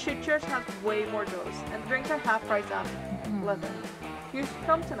 but Shit Church has way more goes, and drinks are half price at 11. You should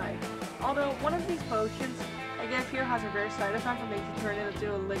come tonight. Although one of these potions I get here has a rare side effect that makes you turn it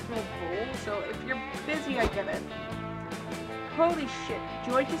into a literal bowl, so if you're busy, I get it. Holy shit,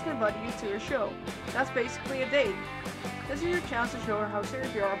 Joy just invited you to her show. That's basically a date. This is your chance to show her how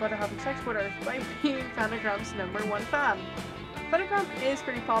serious you are about having sex with her by being Fanagram's #1 fan. Fanagram is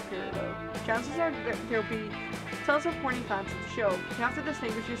pretty popular though. Chances are there'll be tons of horny fans at the show. You have to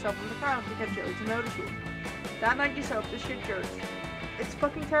distinguish yourself from the crowd to get Joey to notice you. That night you show up to Shit Church. It's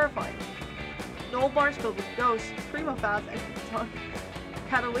fucking terrifying. The whole bar's filled with ghosts, Screamo fans, and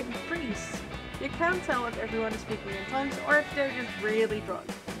Catholic priests. You can't tell if everyone is speaking in tongues or if they're just really drunk.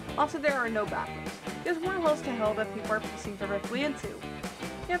 Also, there are no bathrooms. There's wormholes to hell that people are pissing directly into.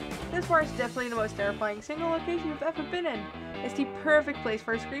 Yep, this bar is definitely the most terrifying single location you've ever been in. It's the perfect place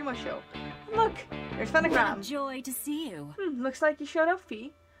for a Screamo show. And look, there's Pentagram. What joy to see you. Looks like you showed up,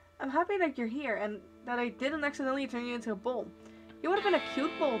 Fee. I'm happy that you're here and that I didn't accidentally turn you into a bull. You would have been a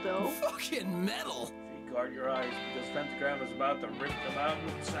cute bull, though. Fucking metal. Fee, guard your eyes because Pentagram is about to rip them out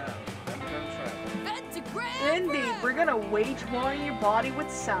with sound. Pentagram travel. Pentagram! Indeed, we're gonna wage war in your body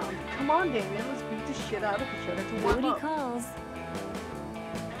with sound. Come on, Damien, let's beat the shit out of each other to warm Booty up. calls.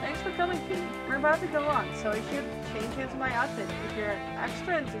 Thanks for coming, Fee. We're about to go on, so I should change into my outfit. If you're an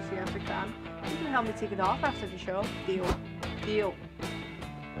extra enthusiastic fan, you can help me take it off after the show. Deal. Deal.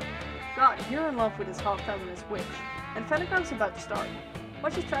 God, you're in love with this hot feminist witch, and Fenagram's about to start.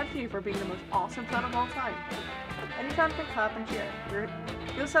 What's your strategy for being the most awesome fan of all time? Any fan can clap and cheer.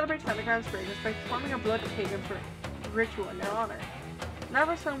 You'll celebrate Fenagram's greatness by performing a blood pagan ritual in their honor. An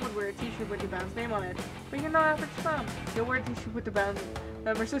average fan would wear a t-shirt with the band's name on it, but you're not average fan. You'll wear a t-shirt with the band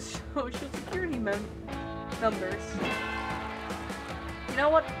members' social security numbers. You know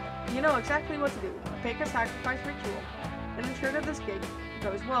what? You know exactly what to do. Take a sacrifice ritual, and ensure that this gig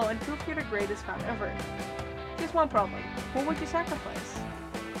goes well and prove you're the greatest fan ever. Just one problem. What would you sacrifice?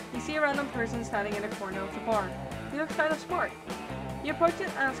 You see a random person standing in a corner of the bar. He looks kind of smart. You approach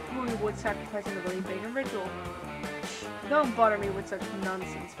and ask who he would sacrifice in the bloody pagan ritual. Shh, don't bother me with such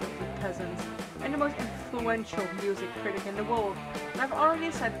nonsense, wicked peasants. I'm the most influential music critic in the world, and I've already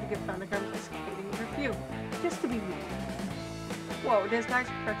decided to give Panagram a scathing review, just to be mean. Whoa, this guy's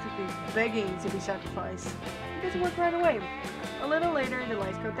practically begging to be sacrificed. It doesn't work right away. A little later, the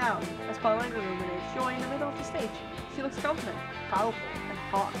lights go down. A spotlight illuminates Joy in the middle of the stage. She looks confident, powerful, and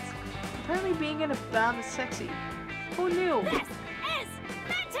hot. Apparently being in a band is sexy. Who knew? This is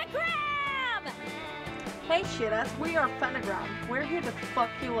Pentagram! Hey shitheads, we are Pentagram. We're here to fuck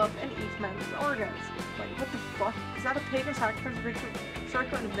you up and eat men's organs. Wait, what the fuck? Is that a pagan sacrifice ritual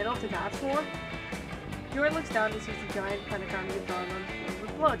circle in the middle of the dance floor? Joy looks down and sees the giant pentagram you've drawn on filled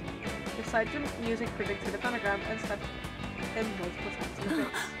with blood. He cites the music critic to the pentagram and slaps him multiple times in the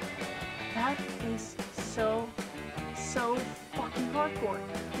face. That is so fucking hardcore.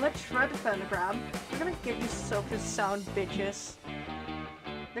 Let's shred the pentagram. We're gonna get you soaked in sound, bitches.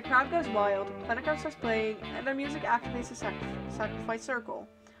 The crowd goes wild, pentagram starts playing, and the music activates the sacrifice circle.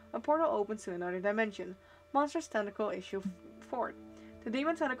 A portal opens to another dimension. Monsters Tentacle issue 4. The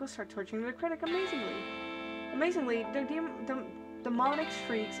demon tentacles start torturing the critic amazingly, the demonic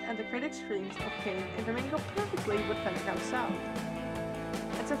shrieks and the critic's screams of pain intermingle perfectly with Pentagram's sound.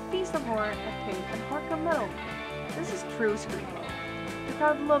 It's a feast of horror and pain and hardcore metal. This is true Screamo. The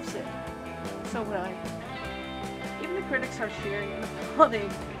crowd loves it. So would I. Even the critics start cheering and applauding.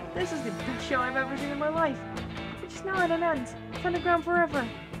 This is the best show I've ever seen in my life. It's just now at an end. It's underground forever.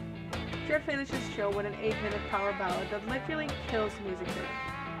 Jared finishes the show with an 8-minute power ballad that literally kills the music critic.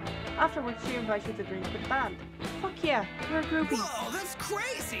 Afterwards, she invites you to drink with the band. Fuck yeah, you're a groupie. Whoa, that's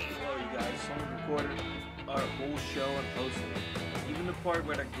crazy! Hello, you guys. Someone recorded our whole show and posted it. Even the part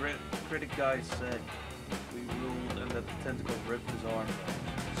where the critic guy said we ruled and that the tentacle ripped his arm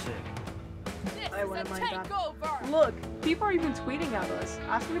off. Sick. I wouldn't mind that. Look, people are even tweeting at us,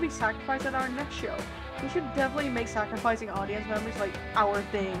 asking to be sacrificed at our next show. We should definitely make sacrificing audience members like our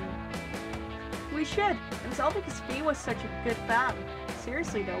thing. We should, and it's all because Fee was such a good fan.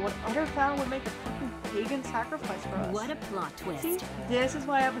 Seriously though, what other fan would make a fucking pagan sacrifice for us? What a plot twist. See, this is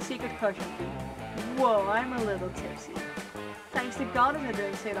why I have a secret crush on Fee. Whoa, I'm a little tipsy. Thanks to God I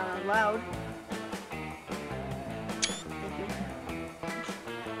didn't say that out loud. Thank you.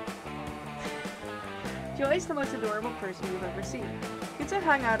 Joy is the most adorable person you've ever seen. Get to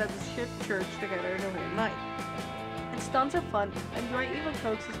hang out at the ship church together in the whole night. It's tons of fun, and Joy even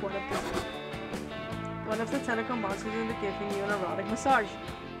coaxes one of the tentacle monsters into giving you an erotic massage.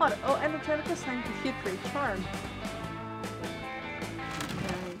 Oh, and the tentacles sang give you great charm.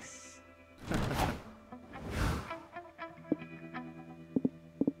 Nice.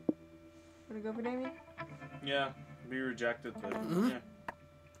 Wanna go for Damien? Yeah, be rejected, but yeah.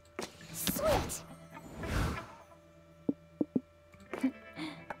 Sweet!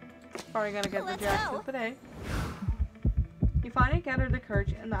 Probably gonna get Let's rejected, go. but hey. You finally gather the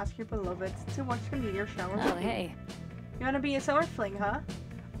courage and ask your beloved to watch the meteor shower with Oh, you. hey. You wanna be a summer fling, huh?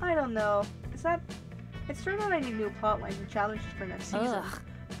 I don't know. It's true that I need new plot lines and challenges for next season. Ugh.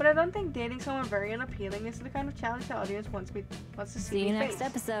 But I don't think dating someone very unappealing is the kind of challenge the audience wants to see See you me next face.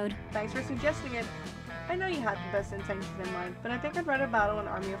 episode. Thanks for suggesting it. I know you had the best intentions in mind, but I think I'd rather battle an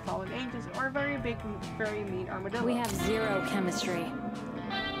army of fallen angels or a very big, very mean armadillo. We have zero chemistry.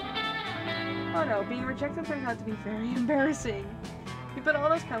 Oh no, being rejected turns out to be very embarrassing. You put all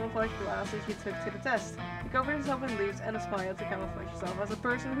those camouflage glasses you took to the test. You cover yourself in leaves and a smile to camouflage yourself as a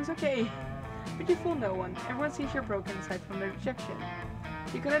person who's okay. But you fool no one. Everyone sees you're broken aside from the rejection.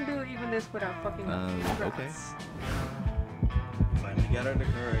 You couldn't do even this without fucking okay. rats. Finally gather the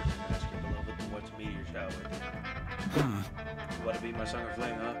courage and ask your beloved to watch meteor shower. You wanna be my summer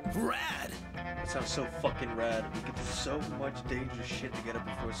fling, huh? Rad! That sounds so fucking rad. We could do so much dangerous shit together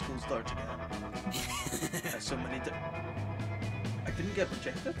before school starts again. And so many I didn't get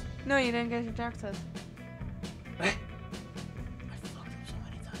rejected? No, you didn't get rejected. I fucked up so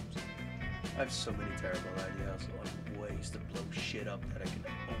many times. I have so many terrible ideas on ways to blow shit up that I can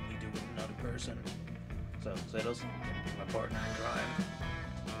only do with another person. So, Zedos, be my partner in crime.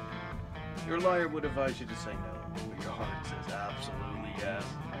 Your liar would advise you to say no, but your heart says absolutely yes.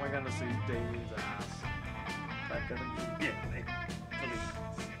 Am I gonna see Damien's ass? I'm gonna be me. Please.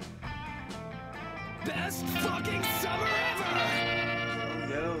 Best fucking summer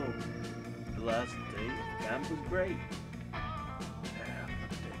ever! Yo, the last day of camp was great. Yeah,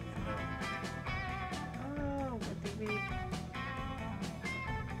 but Damien, though. Oh, what did we...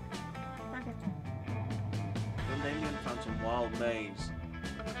 Okay. When Damien found some wild maize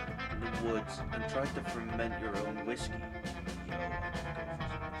in the woods and tried to ferment your own whiskey. Yo, I could go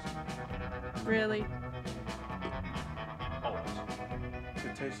for some whiskey. Really? Always.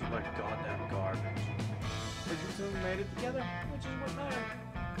 It tasted like goddamn garbage. But you two made it together, which is what mattered.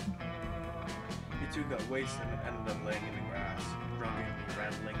 You two got wasted and ended up laying in the grass, drunkenly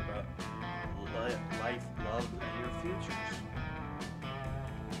rambling about life, love, and your futures.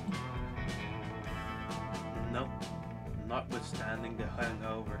 No, notwithstanding the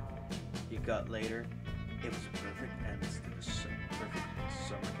hangover you got later, it was a perfect end to the perfect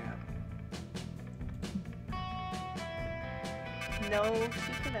summer camp. No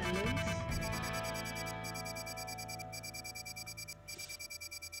secret endings.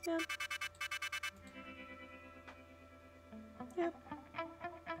 Yeah. Yep.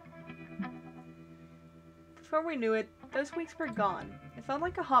 Before we knew it, those weeks were gone. It felt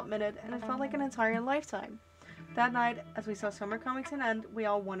like a hot minute, and it felt like an entire lifetime. That night, as we saw summer coming to an end, we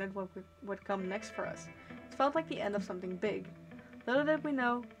all wondered what would come next for us. It felt like the end of something big. Little did we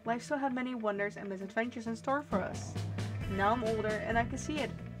know, life still had many wonders and misadventures in store for us. Now I'm older, and I can see it.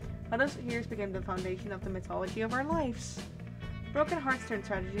 How those years became the foundation of the mythology of our lives. Broken hearts turned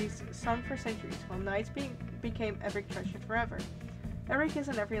tragedies sung for centuries, while nights became epic treasured forever. Every kiss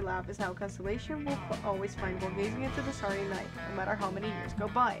and every laugh is how consolation will always find while gazing into the starry night, no matter how many years go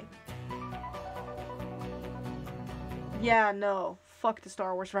by. Yeah, no. Fuck the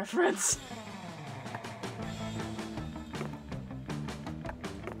Star Wars reference.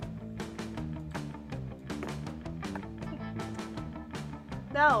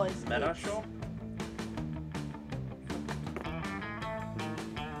 That was Meta it. show?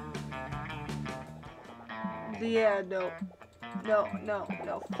 Yeah, no. No, no,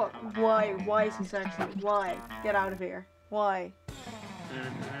 no. Fuck. Why? Why is he sexy? Why? Get out of here. Why?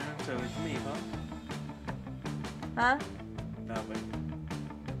 So it's me, huh? Huh? Nothing.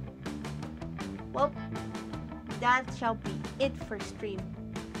 Well, that shall be it for stream.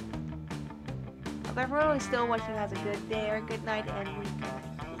 Hope everyone who's still watching has a good day or good night and weekend.